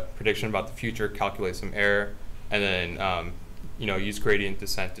make a prediction about the future, calculate some error, and then you know, use gradient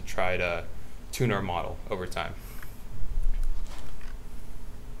descent to try to tune our model over time.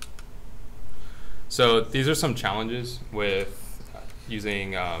 So these are some challenges with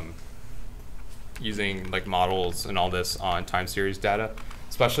using like models and all this on time series data,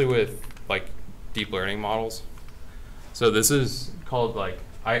 especially with like deep learning models. So this is called, like,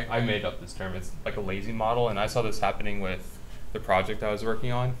 I made up this term, it's like a lazy model, and I saw this happening with the project I was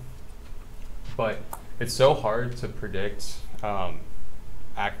working on. But it's so hard to predict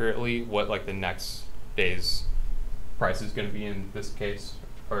accurately what like the next day's price is going to be in this case,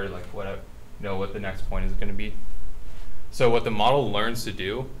 or like what the next point is going to be. So what the model learns to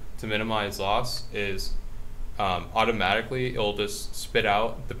do to minimize loss is automatically it'll just spit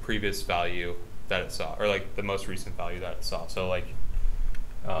out the previous value that it saw, or like the most recent value that it saw. So like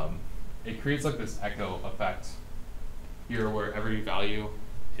it creates like this echo effect here, where every value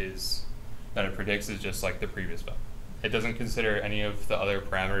is that it predicts is just like the previous value. It doesn't consider any of the other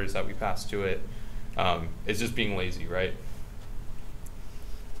parameters that we pass to it. It's just being lazy, right?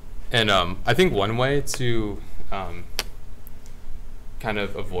 And I think one way to kind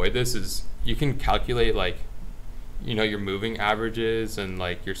of avoid this is you can calculate like, you know, your moving averages and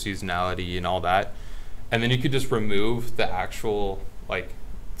like your seasonality and all that. And then you could just remove the actual like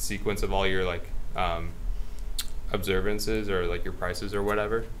sequence of all your like observances or like your prices or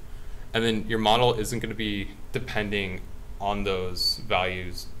whatever. And then your model isn't going to be depending on those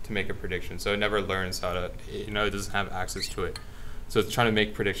values to make a prediction. So it never learns how to, you know, it doesn't have access to it. So it's trying to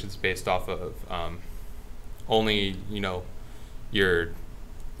make predictions based off of only, you know, your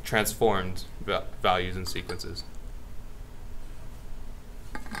transformed values and sequences.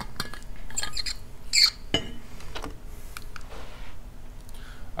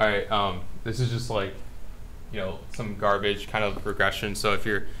 All right, this is just like, you know, some garbage kind of regression. So if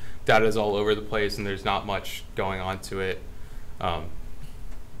your data is all over the place and there's not much going on to it,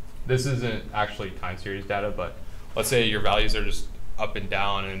 this isn't actually time series data, but let's say your values are just up and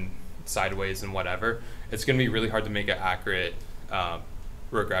down and sideways and whatever, it's going to be really hard to make an accurate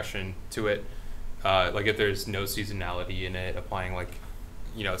regression to it. Like if there's no seasonality in it, applying like,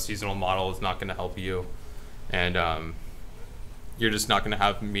 you know, a seasonal model is not going to help you, and you're just not going to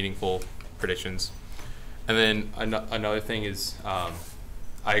have meaningful predictions. And then another thing is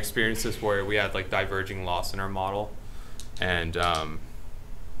I experienced this where we had like diverging loss in our model, and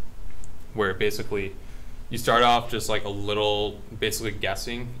where basically you start off just like a little basically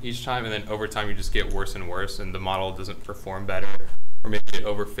guessing each time, and then over time you just get worse and worse and the model doesn't perform better, or maybe it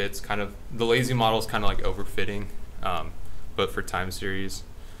overfits. Kind of the lazy model is kind of like overfitting, but for time series.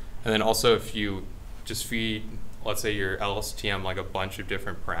 And then also if you just feed, let's say your LSTM like a bunch of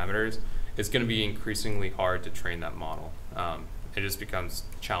different parameters, it's going to be increasingly hard to train that model. It just becomes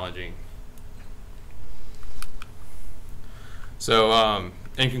challenging. So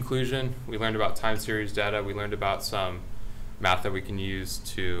in conclusion, we learned about time series data. We learned about some math that we can use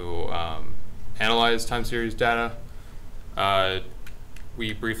to analyze time series data.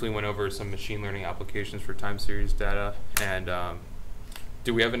 We briefly went over some machine learning applications for time series data. And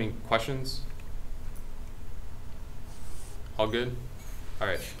do we have any questions? All good? All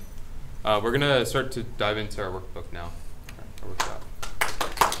right. We're going to start to dive into our workbook now. Our workshop.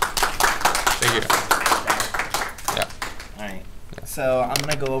 Thank you. Yeah. All right. Yeah. So I'm going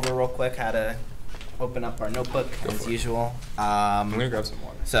to go over real quick how to open up our notebook as usual. I'm going to grab some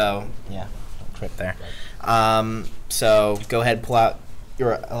water. So, yeah, trip there. So go ahead, pull out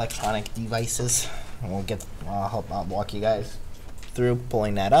your electronic devices. And I'll walk you guys through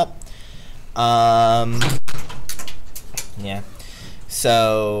pulling that up. Yeah.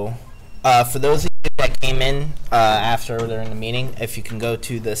 So for those of you that came in after during the meeting, if you can go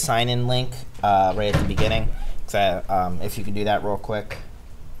to the sign-in link right at the beginning, if you can do that real quick,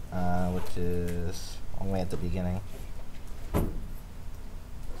 which is all the way at the beginning. Pull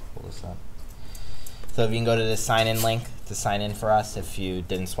this up. So if you can go to the sign-in link to sign in for us if you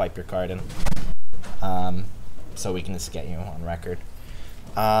didn't swipe your card in, so we can just get you on record.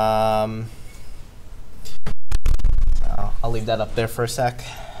 I'll leave that up there for a sec.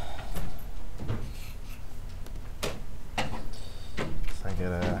 So I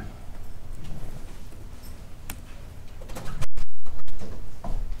get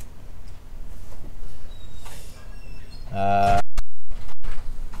I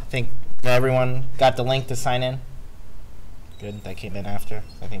think everyone got the link to sign in. Good, that came in after.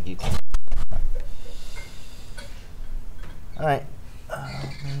 I think you can. All right.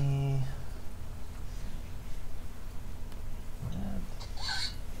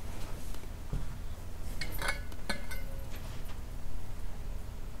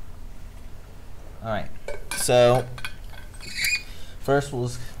 All right, so first we'll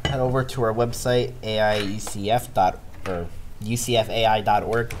head over to our website,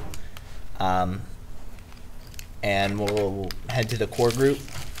 ucfai.org, and we'll head to the core group,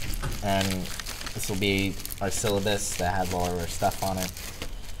 and this will be our syllabus that has all of our stuff on it.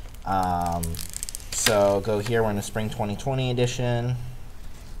 So go here, we're in the spring 2020 edition,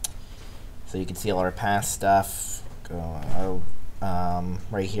 so you can see all our past stuff.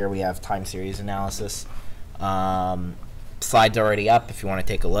 Right here we have time series analysis. Slides are already up if you want to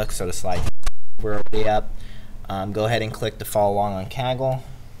take a look, so the slides were already up. Go ahead and click to follow along on Kaggle.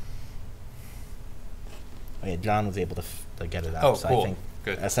 Oh, yeah, John was able to get it up, oh, so cool. I think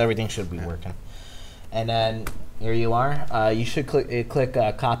good. So everything should be working. And then here you are. You should click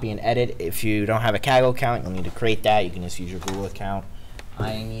copy and edit. If you don't have a Kaggle account, you'll need to create that. You can just use your Google account.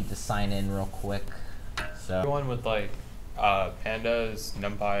 I need to sign in real quick. So everyone with like pandas,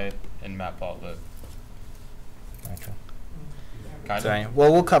 NumPy, in Matplotlib. Gotcha. Kind Sorry. of.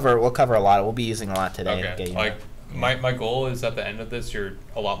 Well, we'll cover a lot. We'll be using a lot today. Okay. Getting Like that. my goal is at the end of this, you're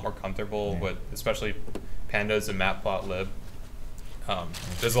a lot more comfortable Yeah. with, especially pandas and Matplotlib.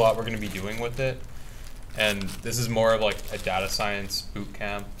 There's a lot we're going to be doing with it, and this is more of like a data science boot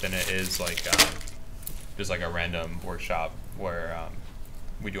camp than it is like just like a random workshop where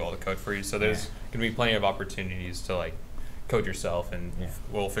we do all the code for you. So there's going to be plenty of opportunities to like code yourself, and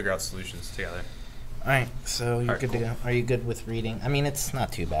we'll figure out solutions together. All right. So you're Alright, good cool. to go. Are you good with reading? I mean, it's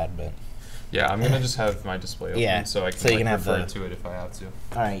not too bad, but Yeah, I'm going to just have my display open Yeah, so I can, so you like, can have refer the- to it if I have to. all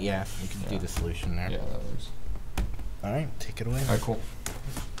right. Yeah, you can do Yeah. the solution there. Yeah, that works. All right. Take it away. All right, cool.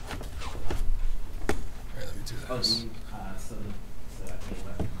 All right, let me do Oh, this. do you, so at the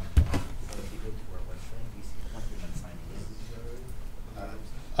 11th, so if you go to our website, you see once we're done signing in.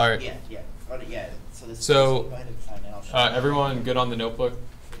 All right. Yeah. Oh, yeah. So this. So, go ahead and sign in. I'll show you. everyone good on the notebook?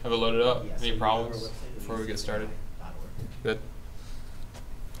 Have it loaded up? Yeah, so Any you go to our problems website, before we get started? .org. Good.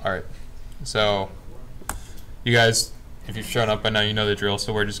 All right. So, you guys, if you've shown up by now, you know the drill.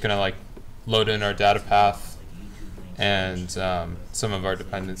 So we're just gonna like load in our data path and some of our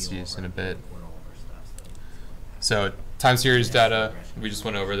dependencies in a bit. So time series data, we just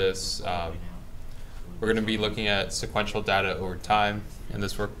went over this. We're going to be looking at sequential data over time in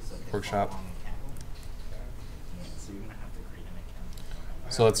this workshop.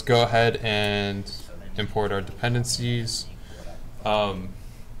 So let's go ahead and import our dependencies.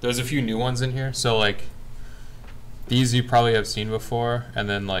 There's a few new ones in here. So like these you probably have seen before, and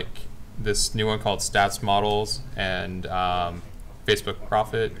then like this new one called stats models and Facebook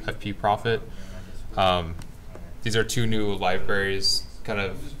Profit, FP Profit. These are two new libraries kind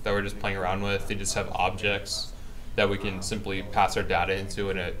of that we're just playing around with. They just have objects that we can simply pass our data into,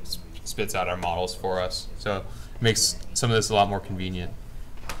 and it spits out our models for us. So it makes some of this a lot more convenient.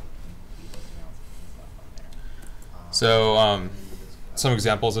 So some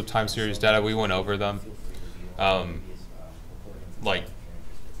examples of time series data, we went over them. Like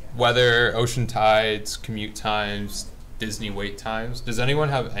weather, ocean tides, commute times, Disney wait times. Does anyone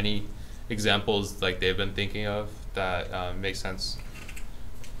have any examples like they've been thinking of that make sense?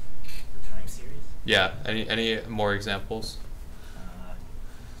 Time series? Yeah, any more examples?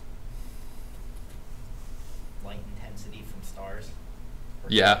 Light intensity from stars.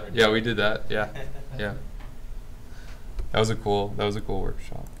 Yeah, we did that. Yeah, yeah. That was a cool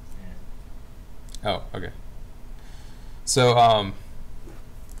workshop. Oh, okay. So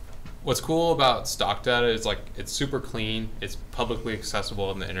what's cool about stock data is like it's super clean, it's publicly accessible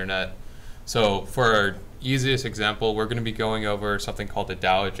on the internet. So for our easiest example, we're going to be going over something called the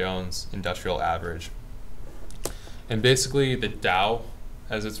Dow Jones Industrial Average. And basically the Dow,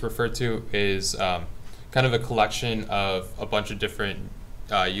 as it's referred to, is kind of a collection of a bunch of different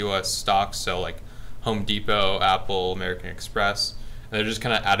US stocks, so like Home Depot, Apple, American Express, and they're just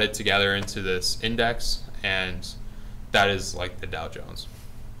kind of added together into this index, and that is like the Dow Jones.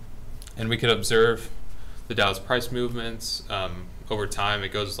 And we could observe the Dow's price movements over time. It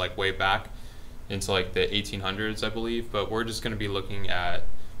goes like way back into like the 1800s, I believe, but we're just going to be looking at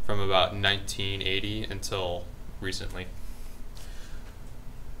from about 1980 until recently.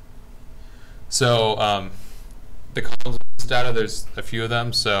 So the columns of this data, there's a few of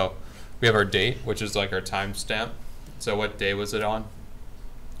them. So we have our date, which is like our timestamp. So what day was it on?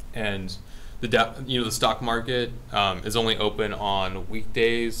 And the stock market is only open on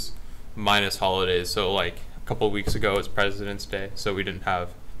weekdays minus holidays. So like a couple of weeks ago was President's Day, so we didn't have,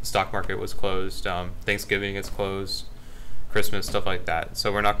 the stock market was closed. Thanksgiving is closed, Christmas, stuff like that.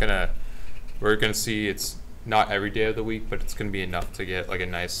 So we're gonna see it's not every day of the week, but it's gonna be enough to get like a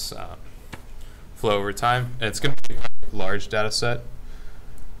nice flow over time. And it's gonna be a large data set.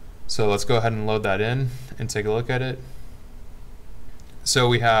 So let's go ahead and load that in and take a look at it. So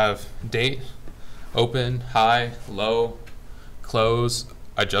we have date, open, high, low, close,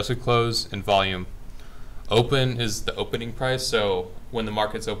 adjusted close, and volume. Open is the opening price, so when the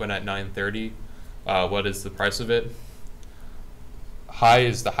market's open at 9:30, what is the price of it? High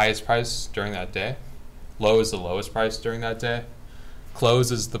is the highest price during that day. Low is the lowest price during that day.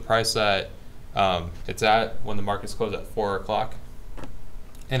 Close is the price that it's at when the market's closed at 4 o'clock.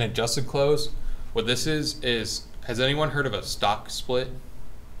 And adjusted close, what this is has anyone heard of a stock split?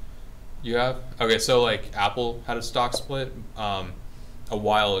 You have? Okay, so like Apple had a stock split a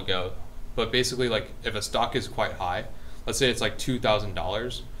while ago. But basically, like if a stock is quite high, let's say it's like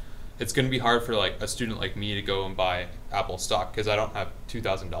 $2,000, it's going to be hard for like a student like me to go and buy Apple stock because I don't have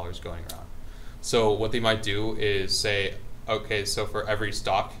 $2,000 going around. So what they might do is say, okay, so for every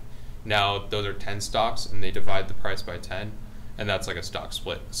stock, now those are 10 stocks, and they divide the price by 10, and that's like a stock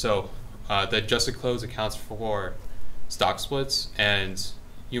split. So the adjusted close accounts for stock splits, and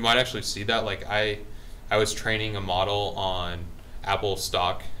you might actually see that. Like I was training a model on Apple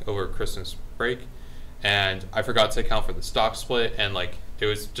stock over Christmas break, and I forgot to account for the stock split, and like it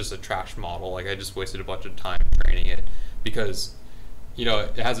was just a trash model. Like I just wasted a bunch of time training it because, you know,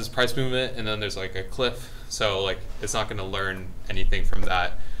 it has this price movement and then there's like a cliff, so like it's not going to learn anything from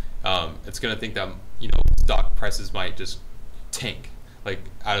that. It's going to think that, you know, stock prices might just tank like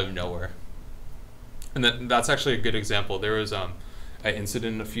out of nowhere. And that's actually a good example. There was an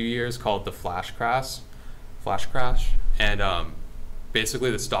incident a few years called the flash crash, and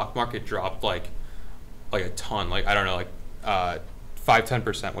basically the stock market dropped like a ton, like I don't know, like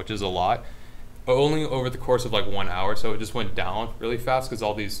 5-10%, which is a lot, only over the course of like 1 hour. So it just went down really fast because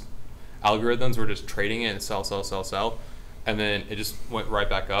all these algorithms were just trading it and sell, and then it just went right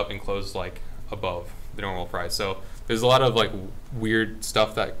back up and closed like above the normal price. So there's a lot of like weird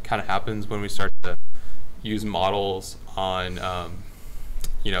stuff that kind of happens when we start to use models on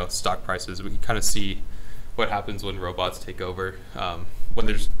you know, stock prices. We can kind of see what happens when robots take over, when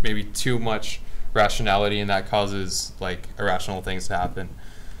there's maybe too much rationality, and that causes like irrational things to happen.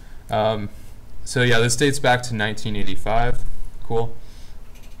 So yeah, this dates back to 1985. Cool.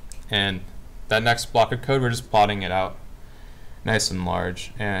 And that next block of code, we're just plotting it out nice and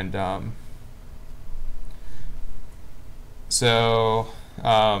large. And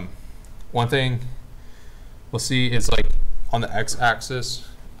one thing we'll see is like on the x-axis,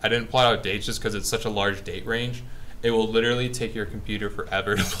 I didn't plot out dates just because it's such a large date range. It will literally take your computer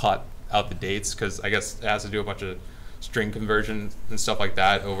forever to plot out the dates, because I guess it has to do a bunch of string conversion and stuff like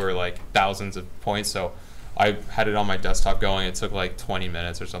that over like thousands of points. So I had it on my desktop going. It took like 20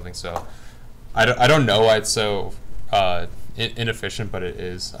 minutes or something. So I don't know why it's so inefficient, but it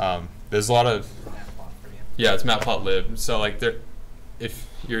is. There's a lot of it's matplotlib. So like if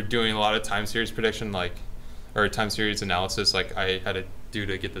you're doing a lot of time series prediction, like, or time series analysis, like I had to do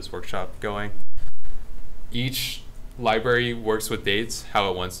to get this workshop going, each library works with dates how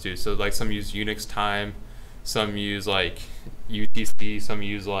it wants to. So like some use Unix time, some use like UTC, some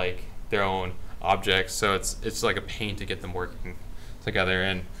use like their own objects. So it's like a pain to get them working together.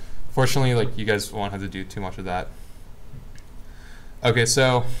 And fortunately, like you guys won't have to do too much of that. Okay,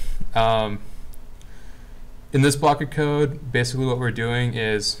 so in this block of code, basically what we're doing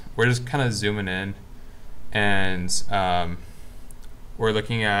is we're just kind of zooming in, and we're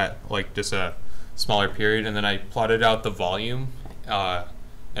looking at like just a smaller period, and then I plotted out the volume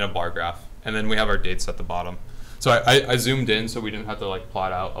in a bar graph, and then we have our dates at the bottom. So I zoomed in so we didn't have to like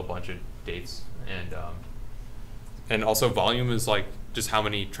plot out a bunch of dates, and also volume is like just how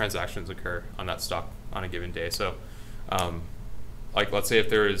many transactions occur on that stock on a given day. So like let's say if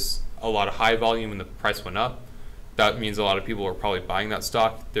there is a lot of high volume and the price went up, that means a lot of people are probably buying that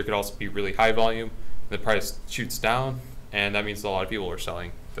stock. There could also be really high volume, the price shoots down, and that means a lot of people are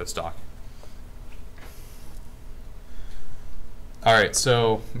selling the stock. All right,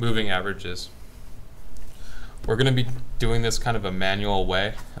 so moving averages. We're going to be doing this kind of a manual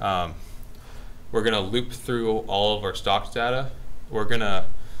way. We're going to loop through all of our stocks data. We're going to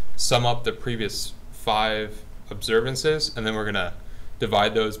sum up the previous 5 observances, and then we're going to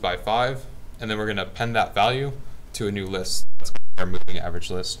divide those by 5, and then we're going to append that value to a new list. That's our moving average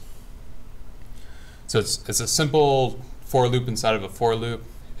list. So it's a simple for loop inside of a for loop.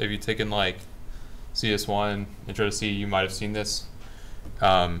 If you've taken like CS1, Intro to C, you might have seen this.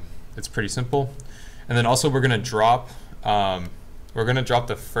 It's pretty simple. And then also we're going to drop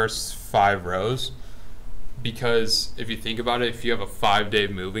the first 5 rows, because if you think about it, if you have a 5-day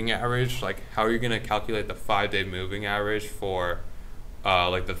moving average, like how are you going to calculate the 5-day moving average for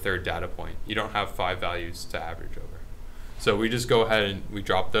like the 3rd data point? You don't have 5 values to average over. So we just go ahead and we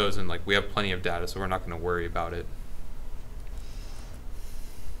drop those, and like we have plenty of data, so we're not going to worry about it.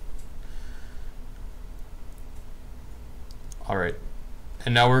 All right,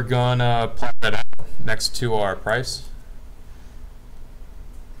 and now we're gonna plot that out next to our price.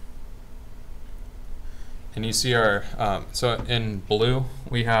 And you see our, so in blue,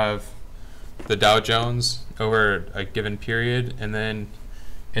 we have the Dow Jones over a given period, and then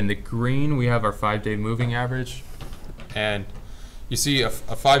in the green, we have our 5-day moving average. And you see a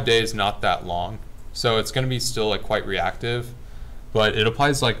 5 day is not that long, so it's going to be still like quite reactive, but it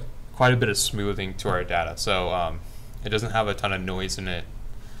applies like quite a bit of smoothing to our data. So it doesn't have a ton of noise in it,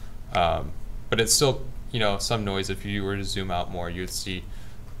 but it's still, you know, some noise. If you were to zoom out more, you'd see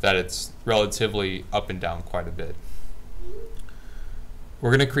that it's relatively up and down quite a bit.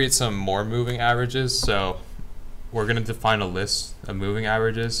 We're going to create some more moving averages, so we're going to define a list of moving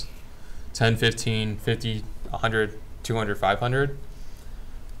averages: 10, 15, 50, 100, 200, 500.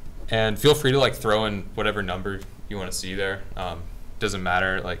 And feel free to like throw in whatever number you want to see there. Doesn't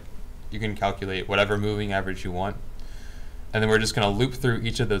matter. Like you can calculate whatever moving average you want. And then we're just going to loop through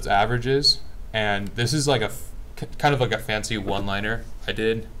each of those averages. And this is like kind of like a fancy one-liner I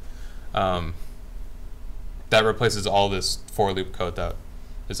did. That replaces all this for loop code that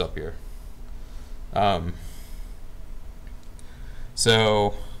is up here.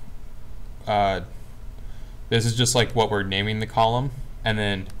 This is just like what we're naming the column, and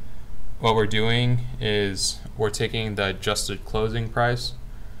then what we're doing is we're taking the adjusted closing price,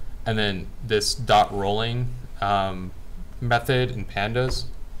 and then this dot rolling method in pandas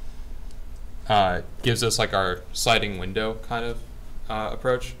gives us like our sliding window kind of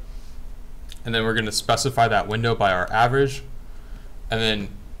approach, and then we're going to specify that window by our average, and then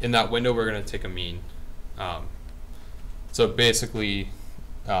in that window we're going to take a mean. So basically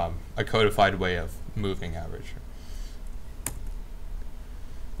a codified way of moving average.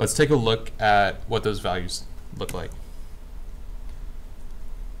 Let's take a look at what those values look like.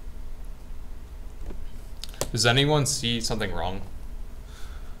 Does anyone see something wrong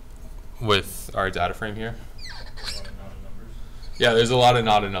with our data frame here? Yeah, there's a lot of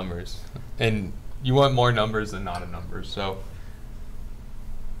not a numbers. And you want more numbers than not a numbers. So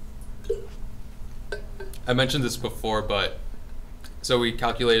I mentioned this before, but so we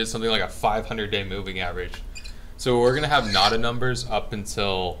calculated something like a 500-day moving average. So we're going to have not a numbers up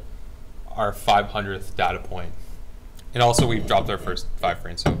until our 500th data point. And also we've dropped our first 5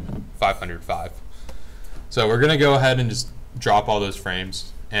 frames, so 505. So we're going to go ahead and just drop all those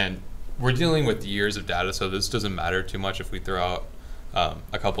frames. And we're dealing with years of data, so this doesn't matter too much if we throw out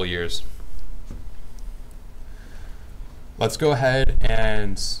a couple years. Let's go ahead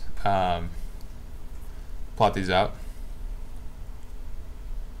and plot these out.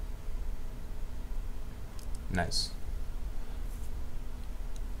 Nice.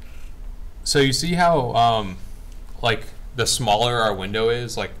 So you see how like the smaller our window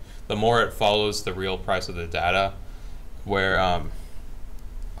is, like the more it follows the real price of the data, where our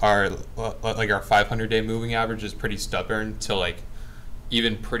 500-day moving average is pretty stubborn to like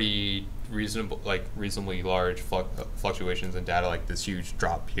even pretty reasonably large fluctuations in data, like this huge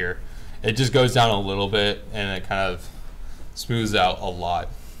drop here. It just goes down a little bit and it kind of smooths out a lot.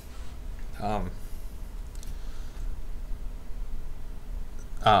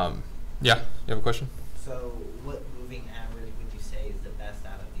 Yeah, you have a question? So what moving average would you say is the best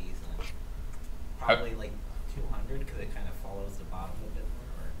out of these? Probably like 200 because it kind of follows the bottom a bit more,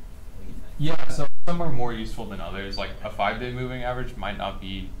 or what do you think? Yeah, so some are more useful than others. Like a 5-day moving average might not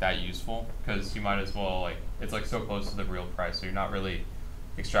be that useful because you might as well, like, it's like so close to the real price, so you're not really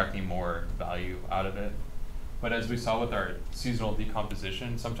extracting more value out of it. But as we saw with our seasonal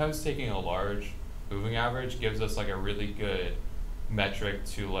decomposition, sometimes taking a large moving average gives us like a really good metric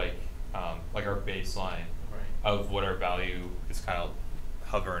to like our baseline of what our value is kind of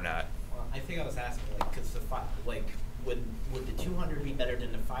hovering at. Well, I think I was asking because would the 200 be better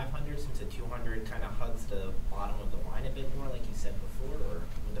than the 500 since the 200 kind of hugs the bottom of the line a bit more, like you said before, or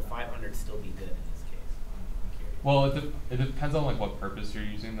would the 500 still be good in this case? I'm curious. Well, it depends on like what purpose you're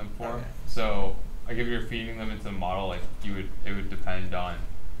using them for. Okay. So like if you're feeding them into the model, like it would depend on,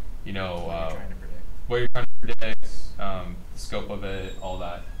 you know, what you're trying to predict, the scope of it, all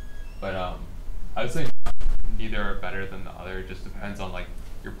that. But I would say neither are better than the other. It just depends on like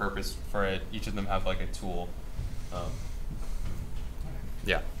your purpose for it. Each of them have like a tool.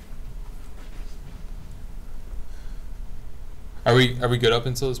 Yeah. Are we good up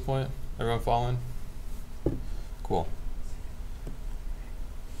until this point? Everyone following? Cool.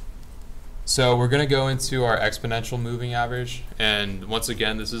 So we're gonna go into our exponential moving average, and once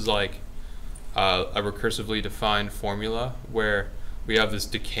again, this is like a recursively defined formula where we have this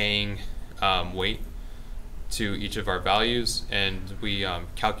decaying weight to each of our values, and we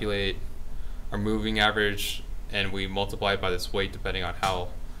calculate our moving average and we multiply it by this weight depending on how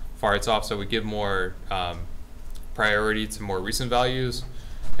far it's off. So we give more priority to more recent values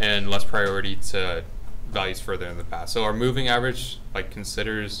and less priority to values further in the past. So our moving average like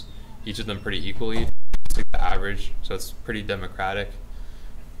considers each of them pretty equally, like the average, so it's pretty democratic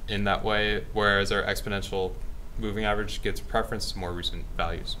in that way, whereas our exponential moving average gives preference to more recent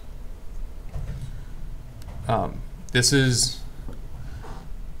values. This is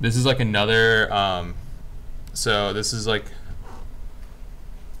like another, so this is like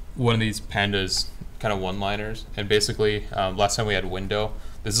one of these pandas kind of one-liners, and basically last time we had window,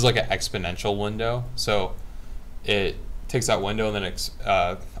 this is like an exponential window, so it takes that window and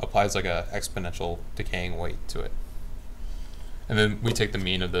then applies like a exponential decaying weight to it, and then we take the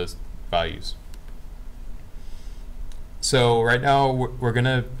mean of those values. So right now we're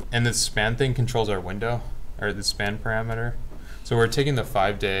gonna, and this span thing controls our window, or the span parameter. So we're taking the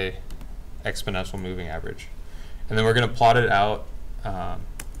 5-day exponential moving average, and then we're gonna plot it out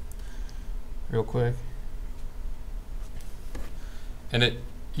real quick. And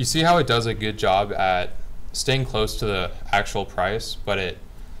you see how it does a good job at staying close to the actual price, but it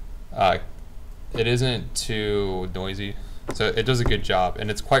isn't too noisy. So it does a good job, and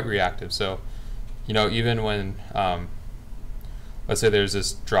it's quite reactive. So, you know, even when let's say there's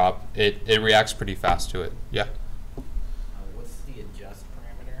this drop, it reacts pretty fast to it. Yeah. What's the adjust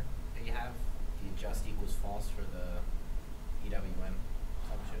parameter that you have? The adjust equals false for the EWM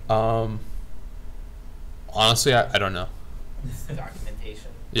function? Honestly, I don't know.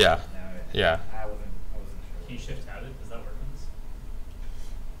 Documentation? Yeah. No, Yeah. I wasn't sure. Can you shift out it? Does that work on this?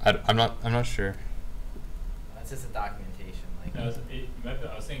 I'm not sure. That's just a documentation. Like, No,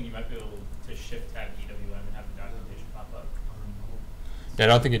 I was saying you might be able to shift tab EWM and have the documentation pop up. Yeah, I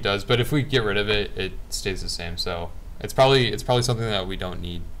don't think it does, but if we get rid of it, it stays the same. So it's probably something that we don't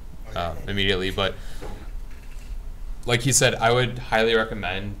need immediately. But like he said, I would highly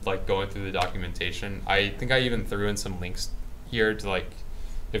recommend like going through the documentation. I think I even threw in some links here to like,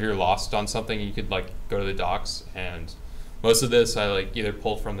 if you're lost on something, you could like go to the docs, and most of this I like either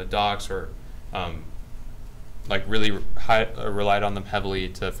pulled from the docs or like really relied on them heavily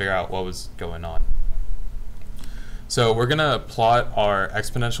to figure out what was going on. So we're gonna plot our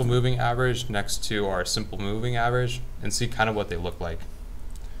exponential moving average next to our simple moving average and see kind of what they look like.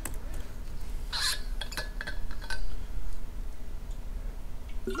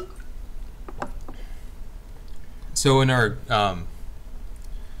 So in our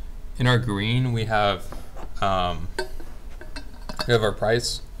green we have our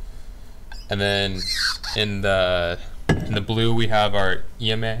price, and then in the blue we have our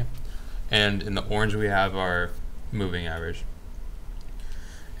EMA, and in the orange we have our moving average.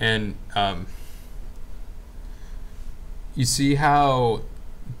 And you see how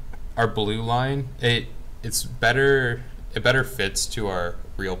our blue line, it better fits to our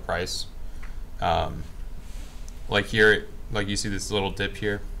real price. Like here, like you see this little dip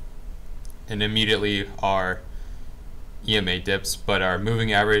here, and immediately our EMA dips, but our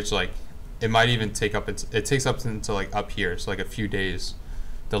moving average, like it might even take up, it takes up into like up here, so like a few days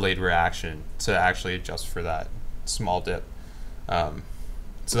delayed reaction to actually adjust for that small dip.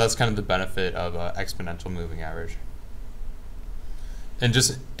 So that's kind of the benefit of exponential moving average. And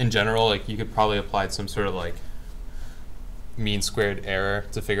just in general, like you could probably apply some sort of like mean squared error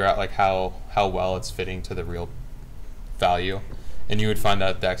to figure out like how well it's fitting to the real value, and you would find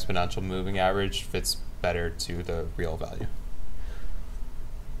that the exponential moving average fits better to the real value.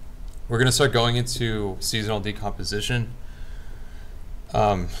 We're going to start going into seasonal decomposition.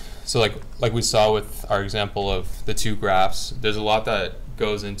 So like we saw with our example of the two graphs, there's a lot that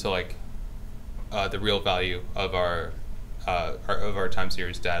goes into like the real value of our time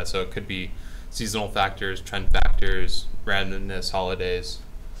series data. So it could be seasonal factors, trend factors, randomness, holidays,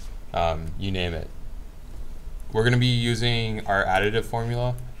 you name it. We're going to be using our additive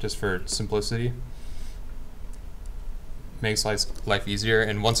formula just for simplicity. Makes life easier.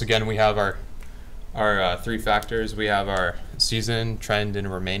 And once again, we have our three factors. We have our season, trend, and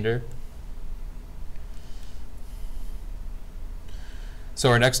remainder. So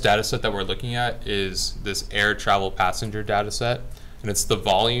our next data set that we're looking at is this air travel passenger data set, and it's the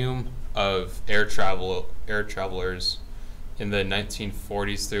volume of air travelers in the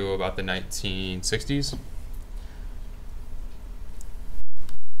 1940s through about the 1960s.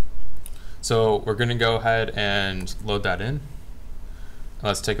 So we're going to go ahead and load that in.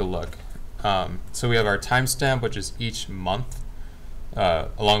 Let's take a look. So we have our timestamp, which is each month,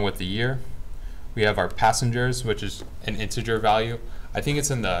 along with the year. We have our passengers, which is an integer value. I think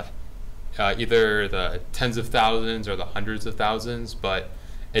it's in the either the tens of thousands or the hundreds of thousands, but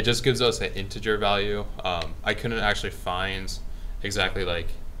it just gives us an integer value. I couldn't actually find exactly like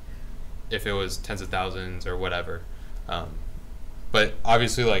if it was tens of thousands or whatever. But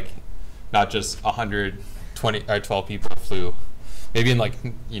obviously, like, not just 120 or 12 people flew. Maybe in like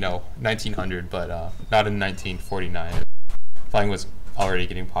 1900, but not in 1949. Flying was already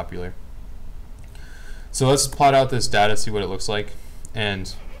getting popular. So let's plot out this data, see what it looks like.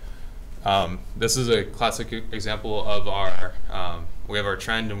 And this is a classic example of our, we have our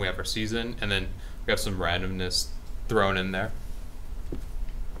trend and we have our season, and then we have some randomness thrown in there.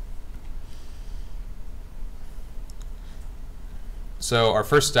 So our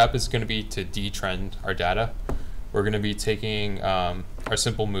first step is going to be to detrend our data. We're going to be taking our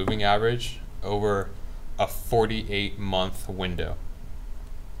simple moving average over a 48-month window.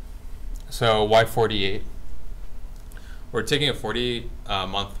 So why 48? we're taking a 48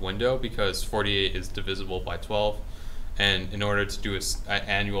 month window because 48 is divisible by 12. And in order to do an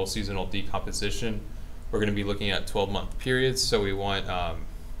annual seasonal decomposition, we're going to be looking at 12-month periods. So we want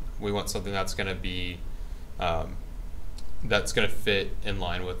something that's going to be that's going to fit in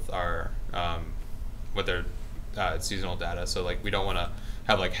line with our seasonal data. So like we don't want to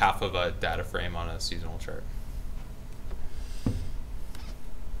have like half of a data frame on a seasonal chart.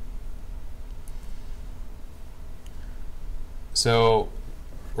 So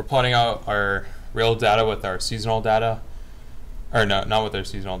we're plotting out our real data with our seasonal data, or no, not with our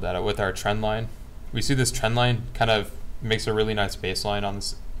seasonal data, with our trend line. We see this trend line kind of makes a really nice baseline on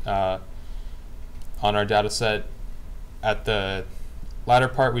this on our data set. At the latter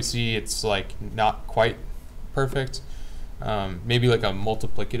part, we see it's like not quite perfect. Maybe like a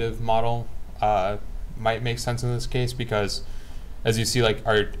multiplicative model might make sense in this case, because as you see, like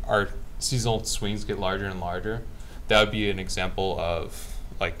our seasonal swings get larger and larger. That would be an example of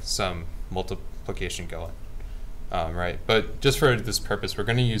like some multiplication going, right? But just for this purpose, we're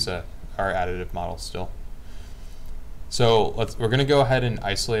going to use our additive model still. So we're going to go ahead and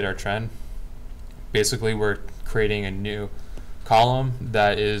isolate our trend. Basically, we're creating a new column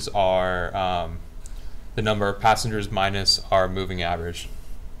that is our the number of passengers minus our moving average,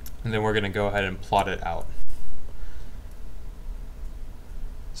 and then we're going to go ahead and plot it out.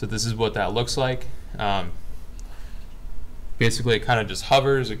 So this is what that looks like. Basically, it kind of just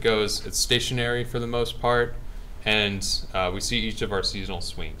hovers. It's stationary for the most part, and we see each of our seasonal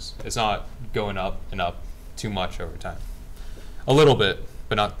swings. It's not going up and up too much over time. A little bit,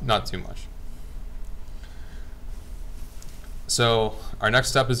 but not too much. So our next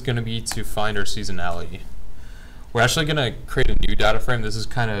step is going to be to find our seasonality. We're actually going to create a new data frame. This is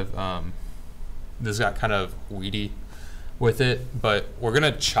kind of this got kind of weedy with it, but we're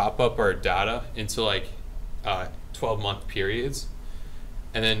going to chop up our data into like 12-month periods,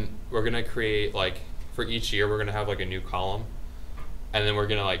 and then we're going to create, like, for each year we're going to have like a new column, and then we're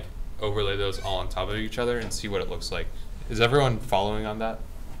going to like overlay those all on top of each other and see what it looks like. Is everyone following on that?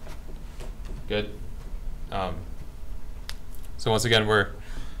 Good. So once again, we're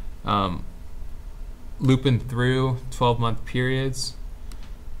looping through 12-month periods,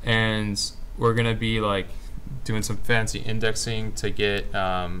 and we're going to be like doing some fancy indexing to get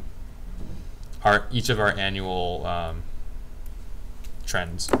each of our annual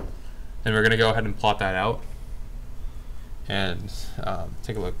trends, and we're going to go ahead and plot that out and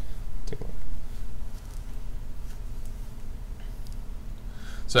take a look.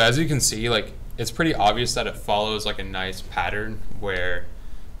 So as you can see, like, it's pretty obvious that it follows like a nice pattern where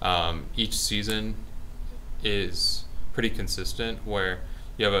each season is pretty consistent, where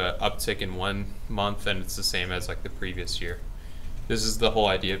you have an uptick in one month and it's the same as like the previous year. This is the whole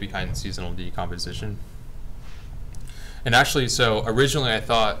idea behind seasonal decomposition. And actually, so originally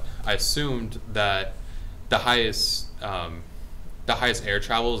I assumed that the highest air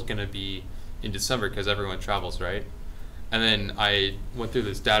travel is going to be in December because everyone travels, right? And then I went through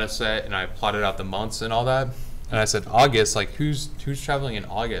this data set and I plotted out the months and all that. And I said, August, like who's traveling in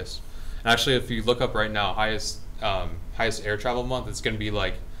August? And actually, if you look up right now, highest air travel month, it's going to be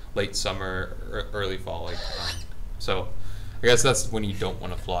like late summer or early fall. Like, so I guess that's when you don't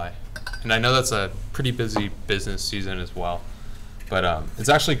want to fly. And I know that's a pretty busy business season as well. But it's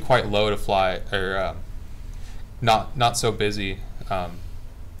actually quite low to fly, or not so busy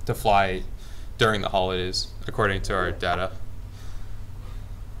to fly during the holidays, according to our data.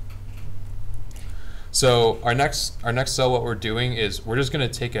 So our next cell, what we're doing is we're just going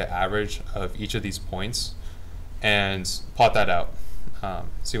to take an average of each of these points and plot that out.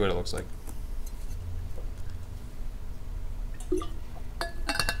 See what it looks like.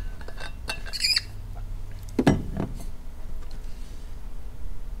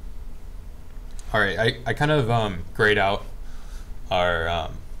 All right, I kind of grayed out our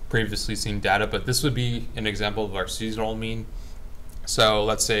previously seen data, but this would be an example of our seasonal mean. So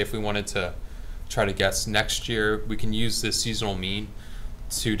let's say if we wanted to try to guess next year, we can use this seasonal mean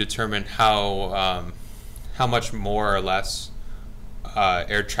to determine how much more or less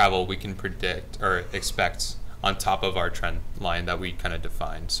air travel we can predict or expect on top of our trend line that we kind of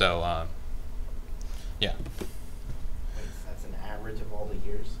defined. So yeah. That's an average of all the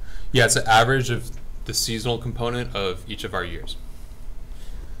years? Yeah, it's an average of the seasonal component of each of our years.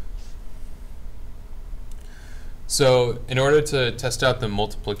 So in order to test out the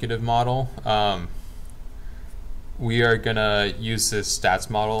multiplicative model, we are going to use this stats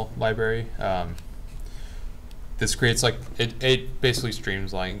model library. This creates like, it basically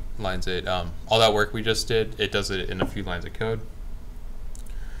streamlines it. All that work we just did, it does it in a few lines of code.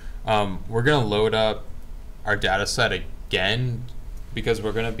 We're going to load up our data set again, because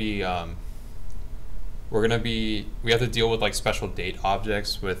we're gonna be we have to deal with like special date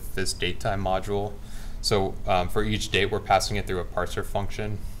objects with this datetime module. So for each date, we're passing it through a parser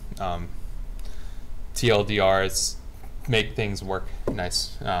function. TLDR is make things work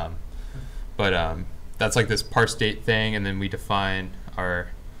nice. But that's like this parse date thing, and then we define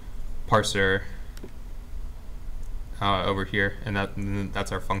our parser over here, and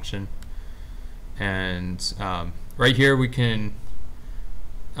that's our function. And right here we can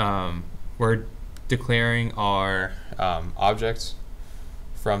we're declaring our objects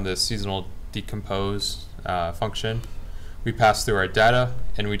from the seasonal decompose function. We pass through our data,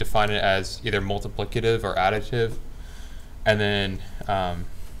 and we define it as either multiplicative or additive. And then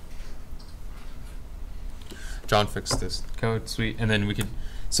John fixed this code, sweet. And then we could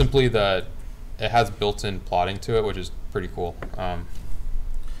simply it has built-in plotting to it, which is pretty cool. Yeah,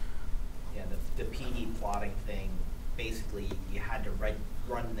 the PD plotting thing, basically you had to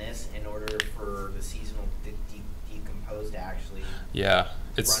run this in order for the seasonal decompose to actually run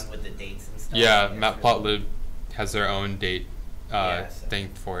with the dates and stuff. Yeah, Matplotlib has their own date thing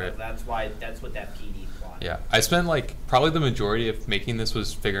for it. That's what that PD plot. Yeah, I spent like probably the majority of making this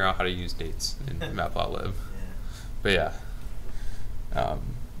was figuring out how to use dates in Matplotlib. But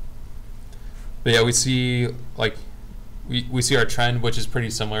yeah, we see like we see our trend, which is pretty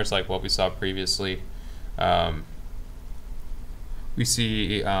similar to like what we saw previously. We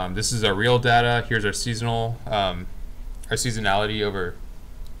see this is our real data. Here's our seasonal, our seasonality over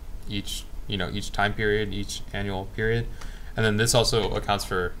each time period, each annual period, and then this also accounts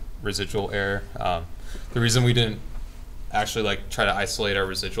for residual error. The reason we didn't actually like try to isolate our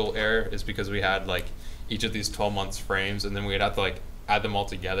residual error is because we had like each of these 12 months frames, and then we'd have to like add them all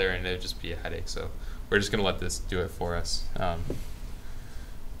together, and it'd just be a headache. So we're just gonna let this do it for us.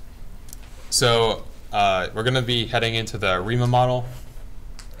 So we're gonna be heading into the REMA model.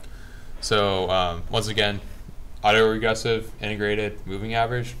 So once again, autoregressive, integrated, moving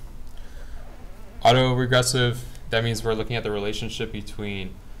average. Autoregressive, that means we're looking at the relationship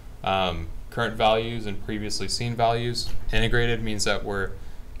between current values and previously seen values. Integrated means that we're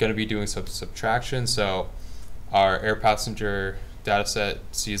going to be doing some subtraction. So our air passenger data set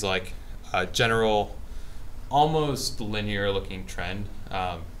sees like a general, almost linear looking trend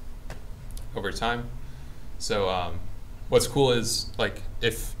over time. So what's cool is like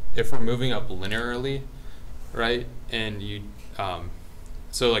if we're moving up linearly, right, and you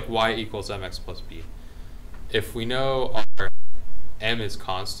so like y equals mx plus b. If we know our m is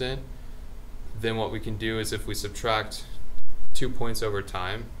constant, then what we can do is if we subtract 2 points over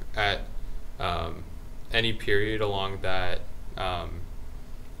time at any period along that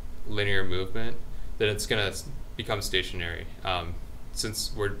linear movement, then it's going to become stationary.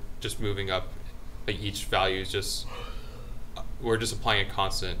 Since we're just moving up, like each value is just, we're just applying a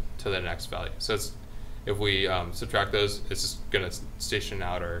constant to the next value. So it's, if we subtract those, it's just going to station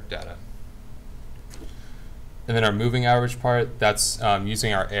out our data. And then our moving average part, that's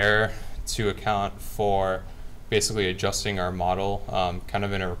using our error to account for basically adjusting our model kind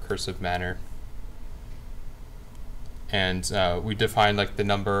of in a recursive manner. And we define like the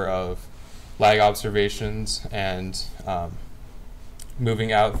number of lag observations and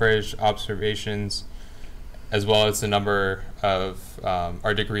moving average observations, as well as the number of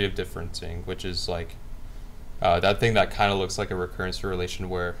our degree of differencing, which is like that thing that kind of looks like a recurrence relation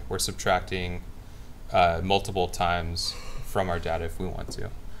where we're subtracting multiple times from our data if we want to.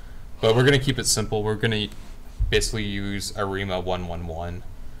 But we're going to keep it simple. We're going to basically use ARIMA 111.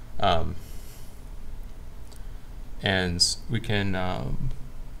 And we can,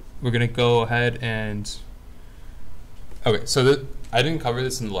 we're going to go ahead and, okay, so I didn't cover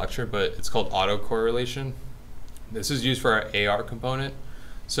this in the lecture, but it's called autocorrelation. This is used for our AR component.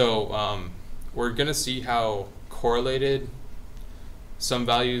 So we're going to see how correlated some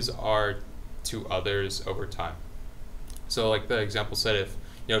values are to others over time. So like the example said, if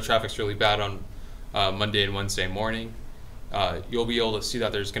traffic's really bad on Monday and Wednesday morning, you'll be able to see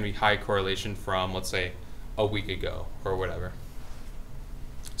that there's going to be high correlation from, let's say, a week ago or whatever.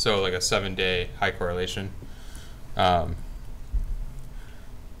 So like a 7-day high correlation.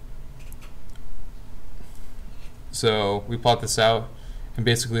 So we plot this out, and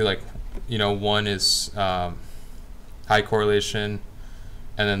basically like, 1 is high correlation,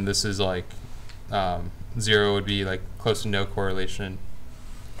 and then this is like 0 would be like close to no correlation,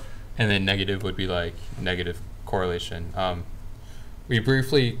 and then negative would be like negative correlation. We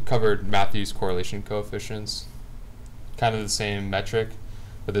briefly covered Matthew's correlation coefficients, kind of the same metric,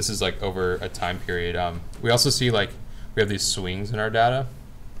 but this is like over a time period. We also see like we have these swings in our data,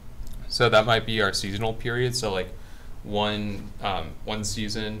 so that might be our seasonal period. So like one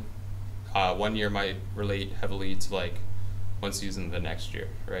season, 1 year might relate heavily to like one season the next year,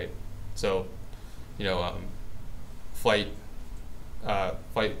 right? So, you know, flight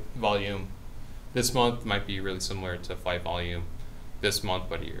volume this month might be really similar to flight volume this month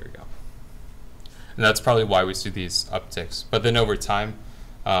but a year ago. And that's probably why we see these upticks. But then over time,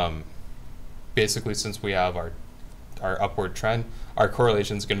 basically since we have our upward trend, our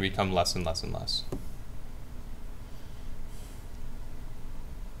correlation is going to become less and less and less.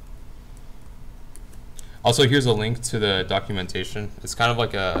 Also, here's a link to the documentation. It's kind of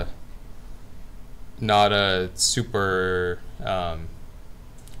like not a super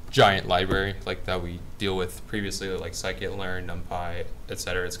giant library like that we deal with previously, like scikit-learn, NumPy,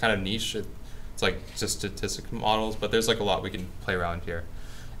 etc. It's kind of niche. It's like just statistical models, but there's like a lot we can play around here.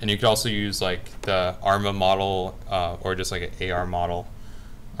 And you could also use like the ARMA model or just like an AR model.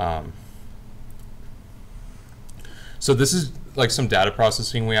 So this is like some data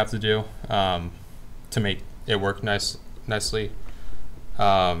processing we have to do to make it work nicely.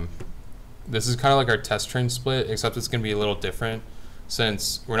 This is kind of like our test train split, except it's going to be a little different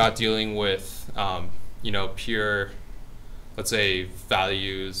since we're not dealing with you know, pure, let's say,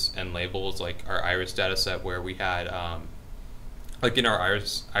 values and labels like our iris data set, where we had like in our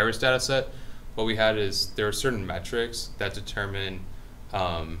iris data set, what we had is there are certain metrics that determine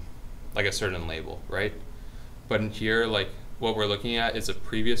like a certain label, right? But in here, like what we're looking at is a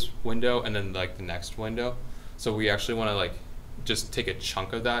previous window and then like the next window. So we actually want to like just take a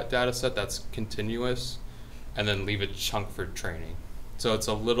chunk of that data set that's continuous and then leave a chunk for training. So it's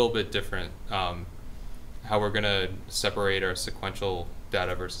a little bit different how we're going to separate our sequential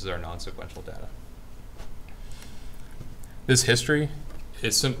data versus our non-sequential data. This history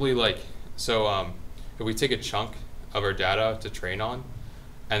is simply like, so if we take a chunk of our data to train on,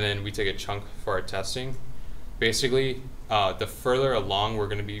 and then we take a chunk for our testing, basically the further along we're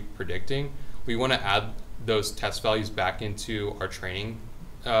going to be predicting, we want to add those test values back into our training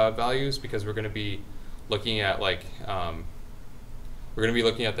values, because we're going to be looking at like, we're going to be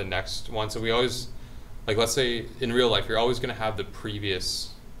looking at the next one. So we always, like let's say in real life, you're always going to have the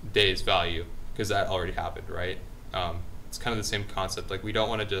previous day's value because that already happened, right? It's kind of the same concept. Like we don't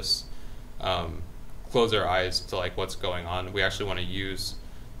want to just close our eyes to like what's going on. We actually want to use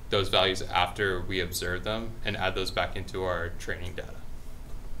those values after we observe them and add those back into our training data.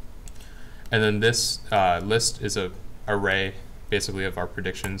 And then this list is a array basically of our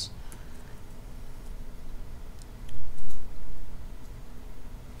predictions.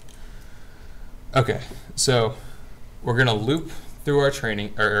 Okay, so we're gonna loop through our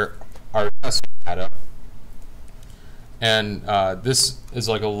training or our test data, and this is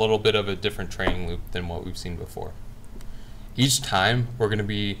like a little bit of a different training loop than what we've seen before. Each time we're gonna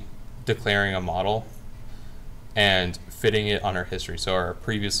be declaring a model and fitting it on our history, so our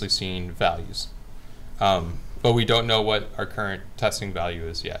previously seen values. But we don't know what our current testing value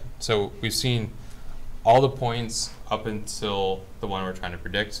is yet. So we've seen all the points up until the one we're trying to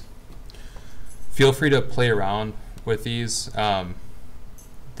predict. Feel free to play around with these.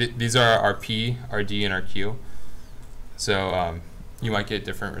 These are our P, our D, and our Q. So you might get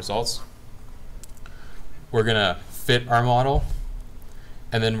different results. We're gonna fit our model,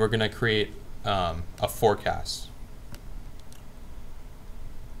 and then we're gonna create a forecast.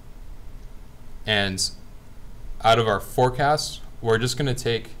 And out of our forecast, we're just gonna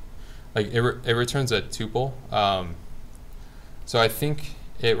take, like it returns a tuple. So I think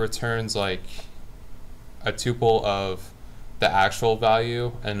it returns like a tuple of the actual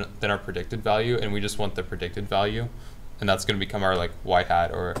value and then our predicted value, and we just want the predicted value, and that's going to become our like y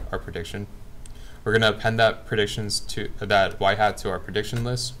hat or our prediction. We're going to append that that y hat to our prediction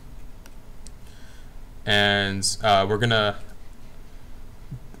list, and we're gonna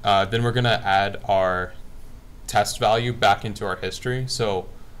then we're gonna add our test value back into our history. So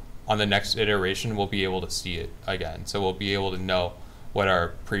on the next iteration, we'll be able to see it again. So we'll be able to know what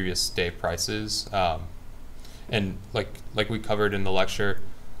our previous day price is. And like we covered in the lecture,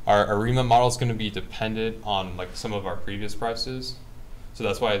 our ARIMA model is going to be dependent on like some of our previous prices. So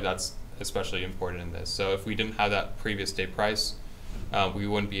that's why that's especially important in this. So if we didn't have that previous day price, we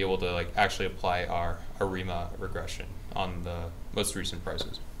wouldn't be able to like actually apply our ARIMA regression on the most recent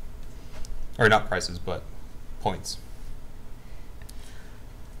prices. Or not prices, but points.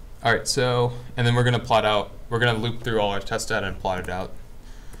 All right, so, and then we're going to loop through all our test data and plot it out.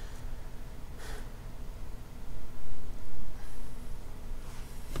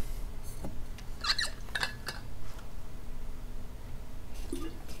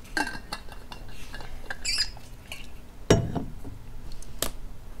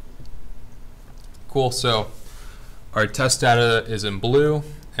 Cool, so our test data is in blue,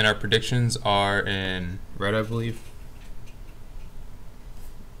 and our predictions are in red, I believe.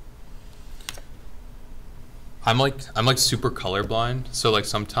 I'm like super colorblind, so like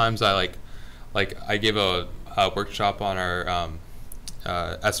sometimes I I gave a workshop on our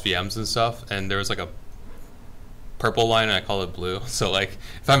SVMs and stuff, and there was like a purple line and I call it blue. So like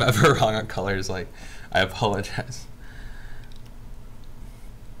if I'm ever wrong on colors, like I apologize.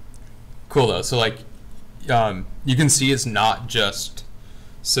 Cool though. So like you can see it's not just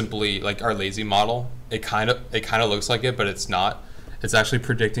simply like our lazy model. It kind of looks like it, but it's not. It's actually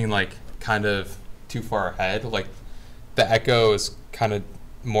predicting like kind of too far ahead. Like the echo is kind of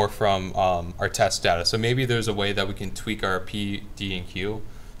more from our test data. So maybe there's a way that we can tweak our P, D, and Q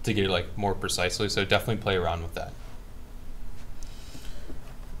to get it like more precisely. So definitely play around with that.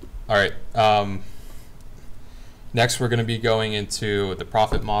 All right. Next, we're going to be going into the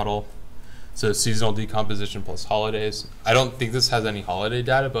profit model. So seasonal decomposition plus holidays. I don't think this has any holiday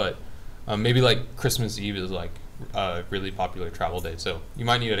data, but maybe like Christmas Eve is like a really popular travel day. So you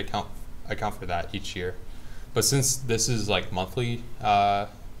might need to account for that each year. But since this is like monthly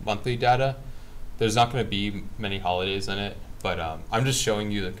data, there's not going to be many holidays in it. But I'm just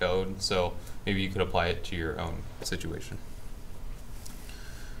showing you the code, so maybe you could apply it to your own situation.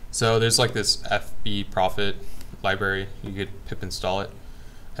 So there's like this FB profit library. You could pip install it,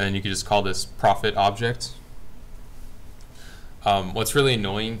 and then you could just call this profit object. What's really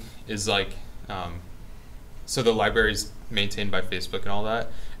annoying is like, so the library is maintained by Facebook and all that,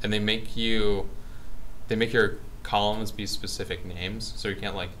 and they make your columns be specific names, so you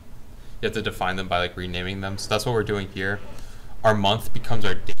can't like, you have to define them by like renaming them. So that's what we're doing here. Our month becomes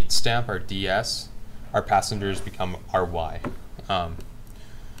our date stamp, our DS. Our passengers become our Y.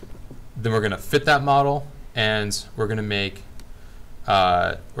 Then we're gonna fit that model, and we're gonna make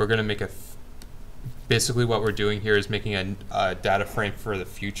basically what we're doing here is making a data frame for the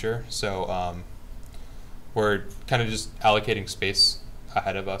future. So we're kind of just allocating space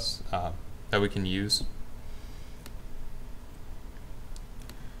ahead of us that we can use.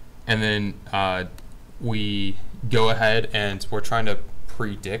 And then we go ahead and we're trying to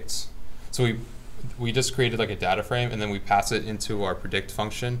predict. So we just created like a data frame, and then we pass it into our predict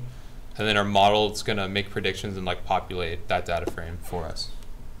function, and then our model is gonna make predictions and like populate that data frame for us.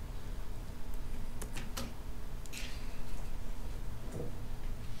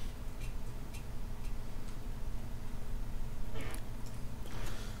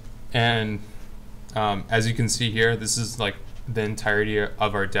 And as you can see here, this is like the entirety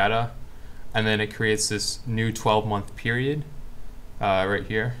of our data, and then it creates this new 12-month period right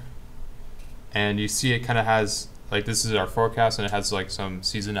here. And you see it kind of has, like, this is our forecast, and it has like some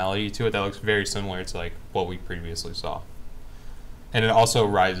seasonality to it that looks very similar to like what we previously saw. And it also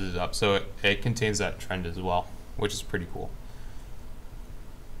rises up, so it contains that trend as well, which is pretty cool.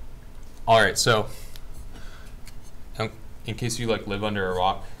 All right, so in case you like live under a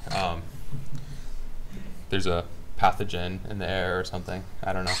rock, there's a pathogen in the air or something.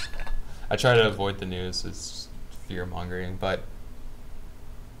 I don't know. I try to avoid the news. It's fear mongering, but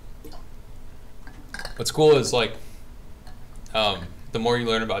what's cool is like the more you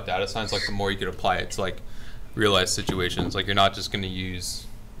learn about data science, like the more you could apply it to like real life situations. Like you're not just going to use,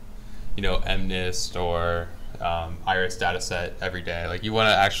 you know, MNIST or IRIS data set every day. Like you want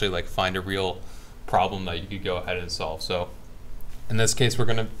to actually like find a real problem that you could go ahead and solve. So in this case, we're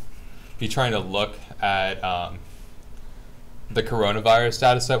going to be trying to look at the coronavirus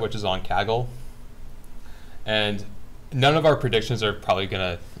data set, which is on Kaggle. And none of our predictions are probably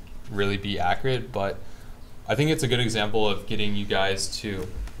going to really be accurate, but I think it's a good example of getting you guys to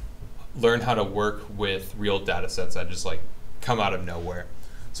learn how to work with real data sets that just like come out of nowhere.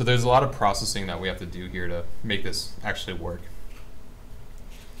 So there's a lot of processing that we have to do here to make this actually work.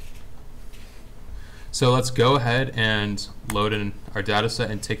 So let's go ahead and load in our data set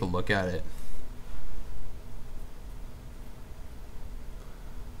and take a look at it.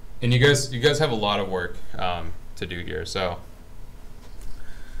 And you guys have a lot of work to do here. So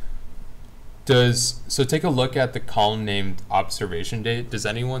take a look at the column named observation date. Does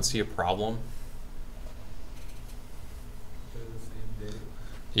anyone see a problem? They're the same date.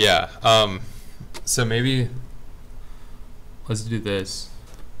 Yeah. So maybe let's do this.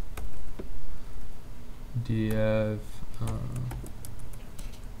 df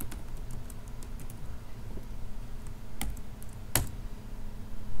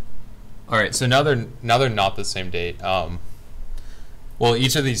all right, so now they're not the same date. Well,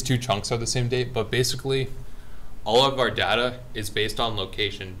 each of these two chunks are the same date, but basically all of our data is based on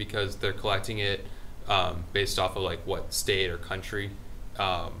location because they're collecting it based off of like what state or country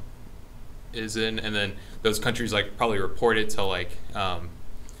is in, and then those countries like probably report it to like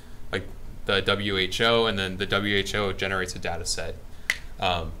the WHO, and then the WHO generates a data set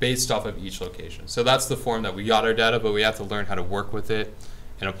based off of each location. So that's the form that we got our data, but we have to learn how to work with it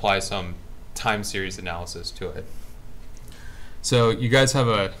and apply some time series analysis to it. So you guys have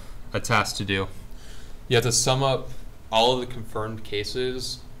a task to do. You have to sum up all of the confirmed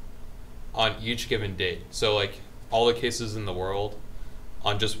cases on each given date. So like all the cases in the world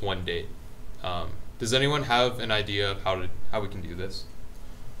on just one date. Does anyone have an idea of how we can do this?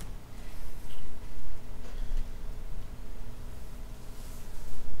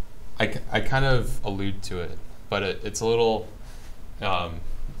 I kind of allude to it, but it's a little CS1,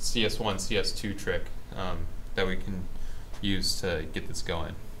 CS2 trick that we can use to get this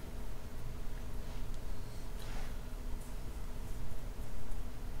going.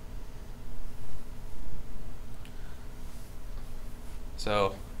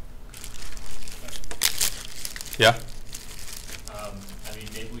 So, yeah. I mean,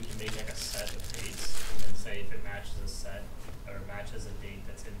 maybe we can make like a set of dates, and then say if it matches a set or matches a date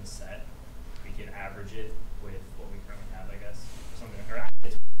that's in the set, we can average it with what we currently have, I guess, or something. Or I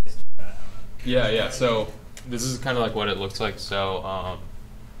don't know. Yeah. So this is kind of like what it looks like. So,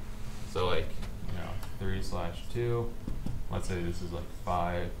 so like 3/2. Let's say this is like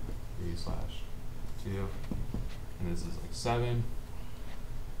 5, 3/2, and this is like 7.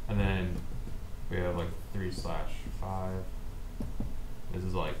 And then we have like 3/5. This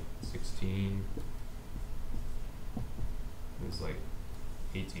is like 16. This is like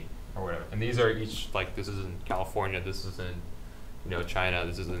 18 or whatever. And these are each like, this is in California, this is in China,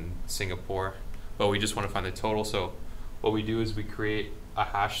 this is in Singapore. But we just want to find the total. So what we do is we create a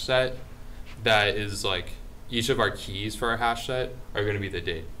hash set that is like, each of our keys for our hash set are going to be the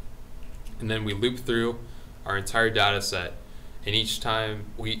date. And then we loop through our entire data set. And each time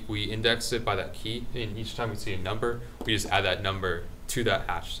we index it by that key, and each time we see a number, we just add that number to that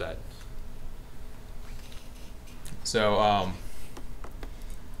hash set. So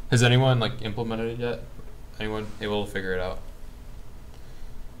has anyone like implemented it yet? Anyone able to figure it out?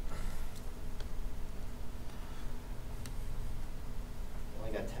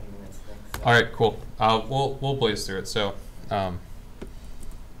 Only got 10 minutes left. So. All right, cool. We'll blaze through it. So I'll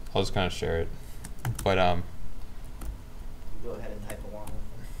just kind of share it, but Go ahead and type along with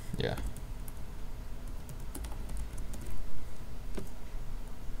them. yeah.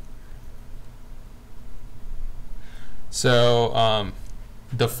 So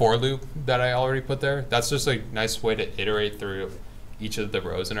the for loop that I already put there, that's just a nice way to iterate through each of the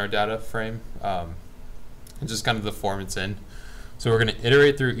rows in our data frame, and just kind of the form it's in. So we're going to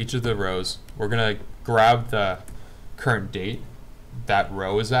iterate through each of the rows. We're going to grab the current date that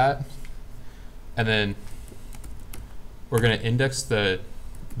row is at, and then we're going to index the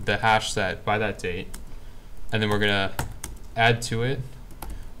hash set by that date, and then we're going to add to it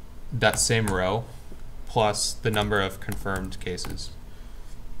that same row plus the number of confirmed cases.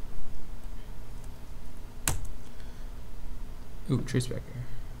 Ooh, traceback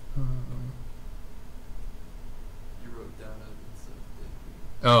error. You wrote data instead of date.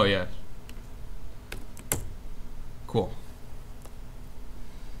 Oh, yeah. Cool.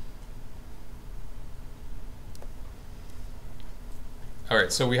 All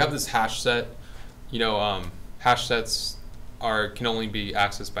right, so we have this hash set. Hash sets can only be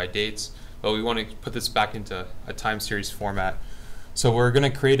accessed by dates, but we want to put this back into a time series format. So we're going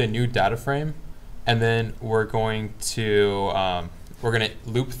to create a new data frame, and then we're going to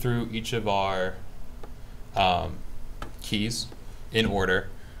loop through each of our keys in order,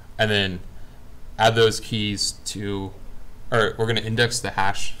 and then add those keys to, or we're going to index the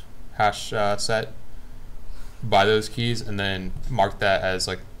hash set by those keys, and then mark that as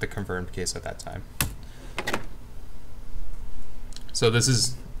like the confirmed case at that time. So this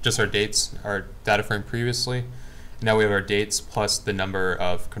is just our dates, our data frame previously. Now we have our dates plus the number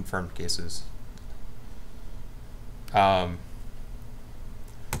of confirmed cases.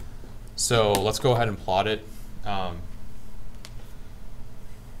 So let's go ahead and plot it.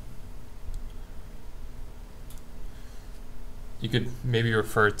 You could maybe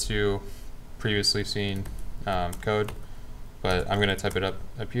refer to previously seen code, but I'm going to type it up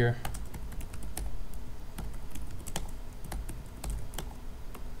here.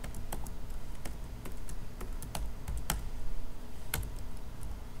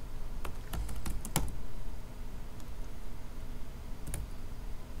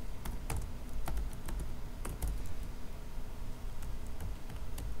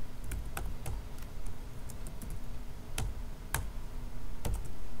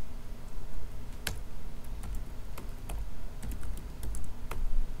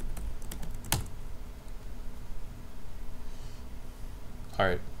 All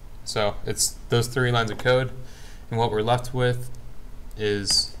right, so it's those 3 lines of code, and what we're left with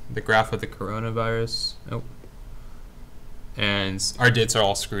is the graph of the coronavirus. Oh. And our dates are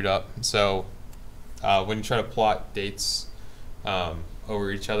all screwed up. So when you try to plot dates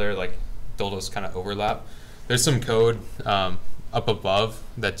over each other, like they'll just kind of overlap. There's some code up above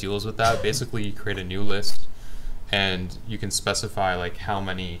that deals with that. Basically, you create a new list, and you can specify like how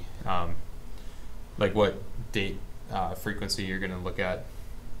many, like what date frequency you're going to look at.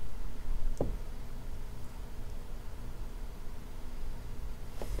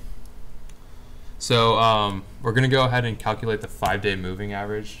 So we're going to go ahead and calculate the 5-day moving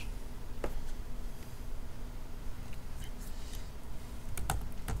average.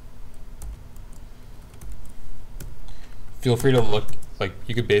 Feel free to look, like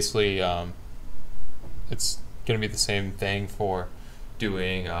you could basically, it's going to be the same thing for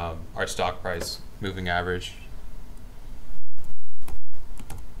doing our stock price moving average.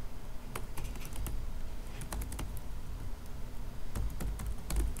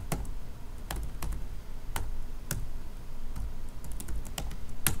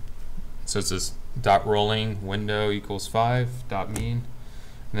 So it's this dot rolling window equals 5 dot mean,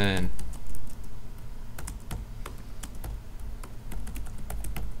 and then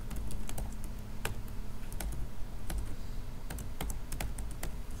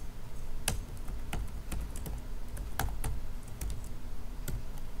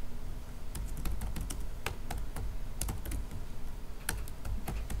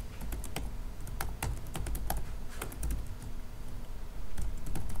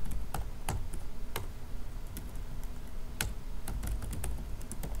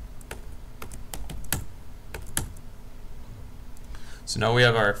so now we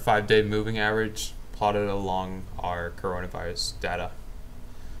have our 5-day moving average plotted along our coronavirus data.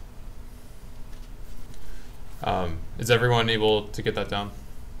 Is everyone able to get that down?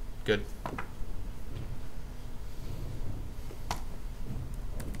 Good.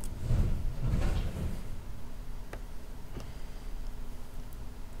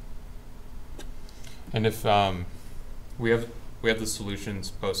 And if we have the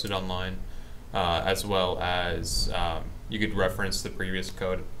solutions posted online, as well as you could reference the previous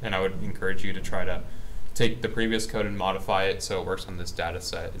code, and I would encourage you to try to take the previous code and modify it so it works on this data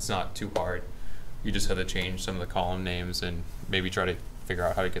set. It's not too hard. You just have to change some of the column names and maybe try to figure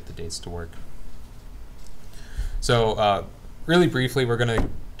out how to get the dates to work. So really briefly, we're going to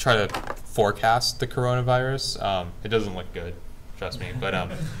try to forecast the coronavirus. It doesn't look good, trust me,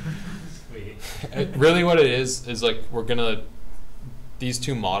 but really what it is like we're going to, these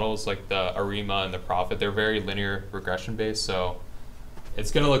two models, like the ARIMA and the Prophet, they're very linear regression based, so it's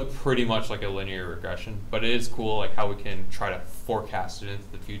going to look pretty much like a linear regression, but it is cool like how we can try to forecast it into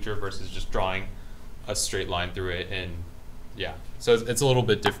the future versus just drawing a straight line through it. And yeah, so it's a little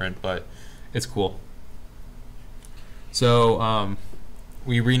bit different, but it's cool. So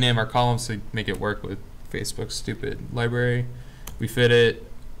we rename our columns to make it work with Facebook's stupid library. We fit it,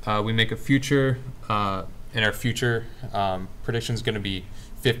 we make a future, and our future prediction is going to be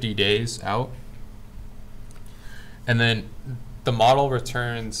 50 days out. And then the model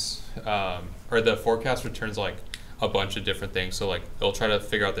returns, or the forecast returns like a bunch of different things. So like it'll try to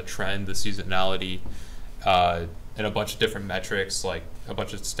figure out the trend, the seasonality, and a bunch of different metrics, like a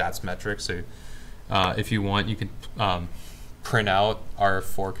bunch of stats metrics. So if you want, you can print out our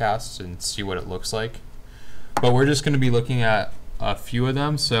forecasts and see what it looks like. But we're just going to be looking at a few of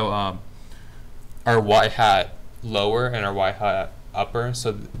them. So our y-hat lower and our y-hat upper.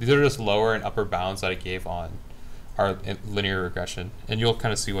 So these are just lower and upper bounds that I gave on our linear regression, and you'll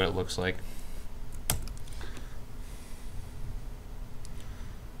kind of see what it looks like.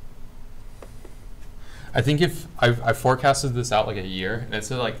 I think if I forecasted this out like a year, and it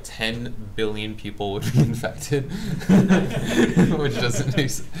said like 10 billion people would be infected, which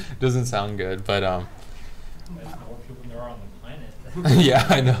doesn't sound good, but There's more people than there are on the planet. yeah,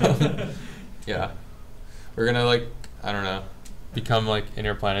 I know. Yeah, we're gonna like, I don't know, become like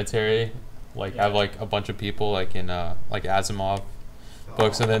interplanetary, like have like a bunch of people like in like Asimov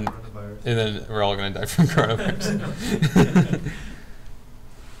books, and then we're all gonna die from coronavirus.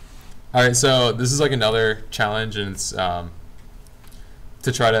 All right, so this is like another challenge, and it's to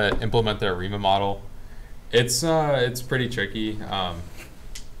try to implement the ARIMA model. It's pretty tricky.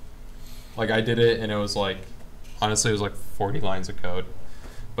 Like I did it, and it was like, honestly, it was like 40 lines of code,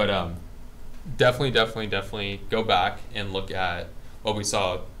 but definitely go back and look at what we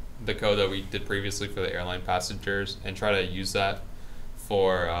saw, the code that we did previously for the airline passengers, and try to use that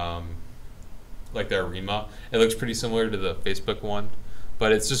for like the ARIMA. It looks pretty similar to the Facebook one,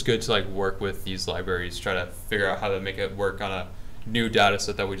 but it's just good to like work with these libraries, try to figure out how to make it work on a new data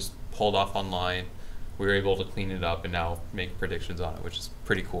set that we just pulled off online. We were able to clean it up and now make predictions on it, which is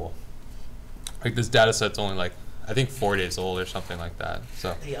pretty cool. Like this data set's only like, I think 4 days old or something like that.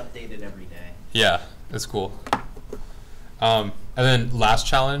 So They update it every day. yeah, it's cool. And then last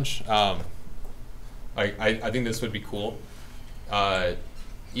challenge, I think this would be cool.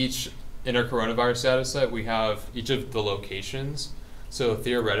 In our coronavirus data set, we have each of the locations. So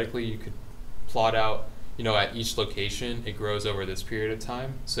theoretically, you could plot out, at each location, it grows over this period of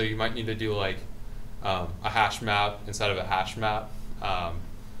time. So you might need to do like a hash map instead of a hash map,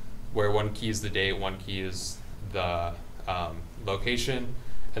 where one key is the date, one key is the location,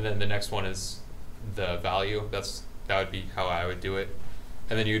 and then the next one is the value. That would be how I would do it.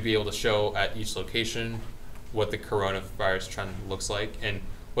 And then you would be able to show at each location what the coronavirus trend looks like. And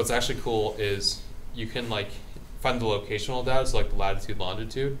what's actually cool is you can like find the locational data, so like the latitude,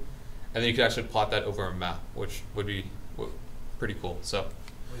 longitude, and then you can actually plot that over a map, which would be pretty cool. So.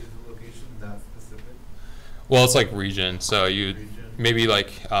 Wait, is the location that specific? Well, it's like region. So you Region? maybe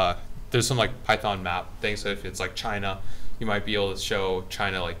like there's some like Python map thing. So if it's like China, you might be able to show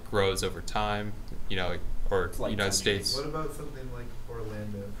China like grows over time, or It's like United countries. States. What about something like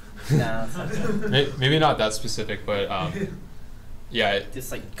Orlando? No, it's not that. Maybe not that specific, but yeah,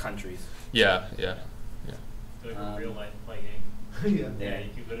 Just like countries. yeah. Like Um, a real life playing. Yeah. Yeah, you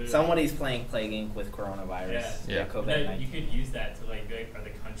could literally. Somebody's playing Plague Inc. with coronavirus. Yeah. Yeah. COVID-19. No, you could use that to like go for the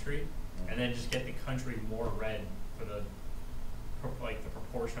country, and then just get the country more red for the the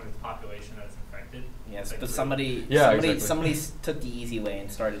proportion of its population that's infected. Yes, It's like but real- somebody Yeah, exactly. somebody took the easy way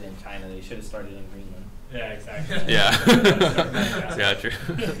and started in China. They should have started in Greenland. Yeah, exactly. Yeah. Yeah, true.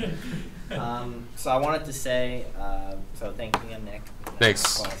 So I wanted to say, so thank you again, Nick.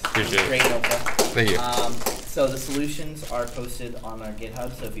 Thanks. Applause. Appreciate it. Great notebook. Thank you. So the solutions are posted on our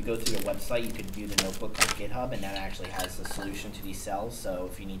GitHub. So if you go to the website, you can view the notebook on GitHub, and that actually has the solution to these cells. So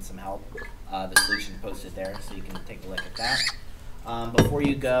if you need some help, the solution is posted there, so you can take a look at that. Before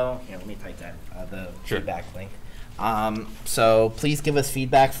you go, here, let me type that, the Sure. feedback link. So please give us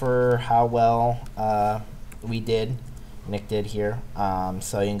feedback for how well Nick did here.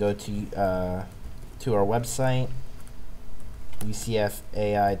 So you can go to our website,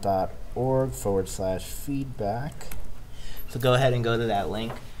 ucfai.org/feedback. So go ahead and go to that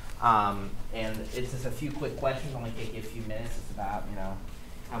link. And it's just a few quick questions, only take you a few minutes. It's about,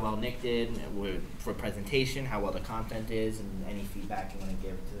 how well Nick did for presentation, how well the content is, and any feedback you want to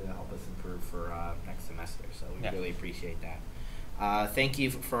give to help us improve for next semester. So we Yeah. really appreciate that. Thank you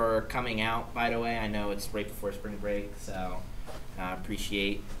for coming out, by the way. I know it's right before spring break, so I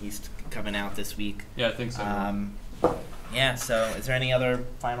appreciate you coming out this week. Yeah, I think so. Yeah, so is there any other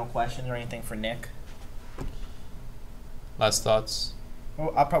final questions or anything for Nick? Last thoughts.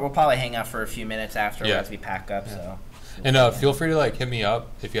 Well, we'll probably hang out for a few minutes after Yeah. as we pack up. Yeah. So. And feel free to hit me up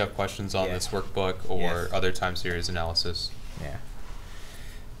if you have questions on Yeah. this workbook or Yes. other time series analysis. Yeah.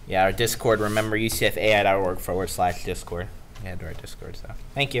 Yeah, our Discord, remember ucfai.org/Discord. Yeah, to our Discord, so.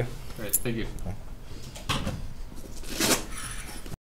 Thank you. Great, thank you.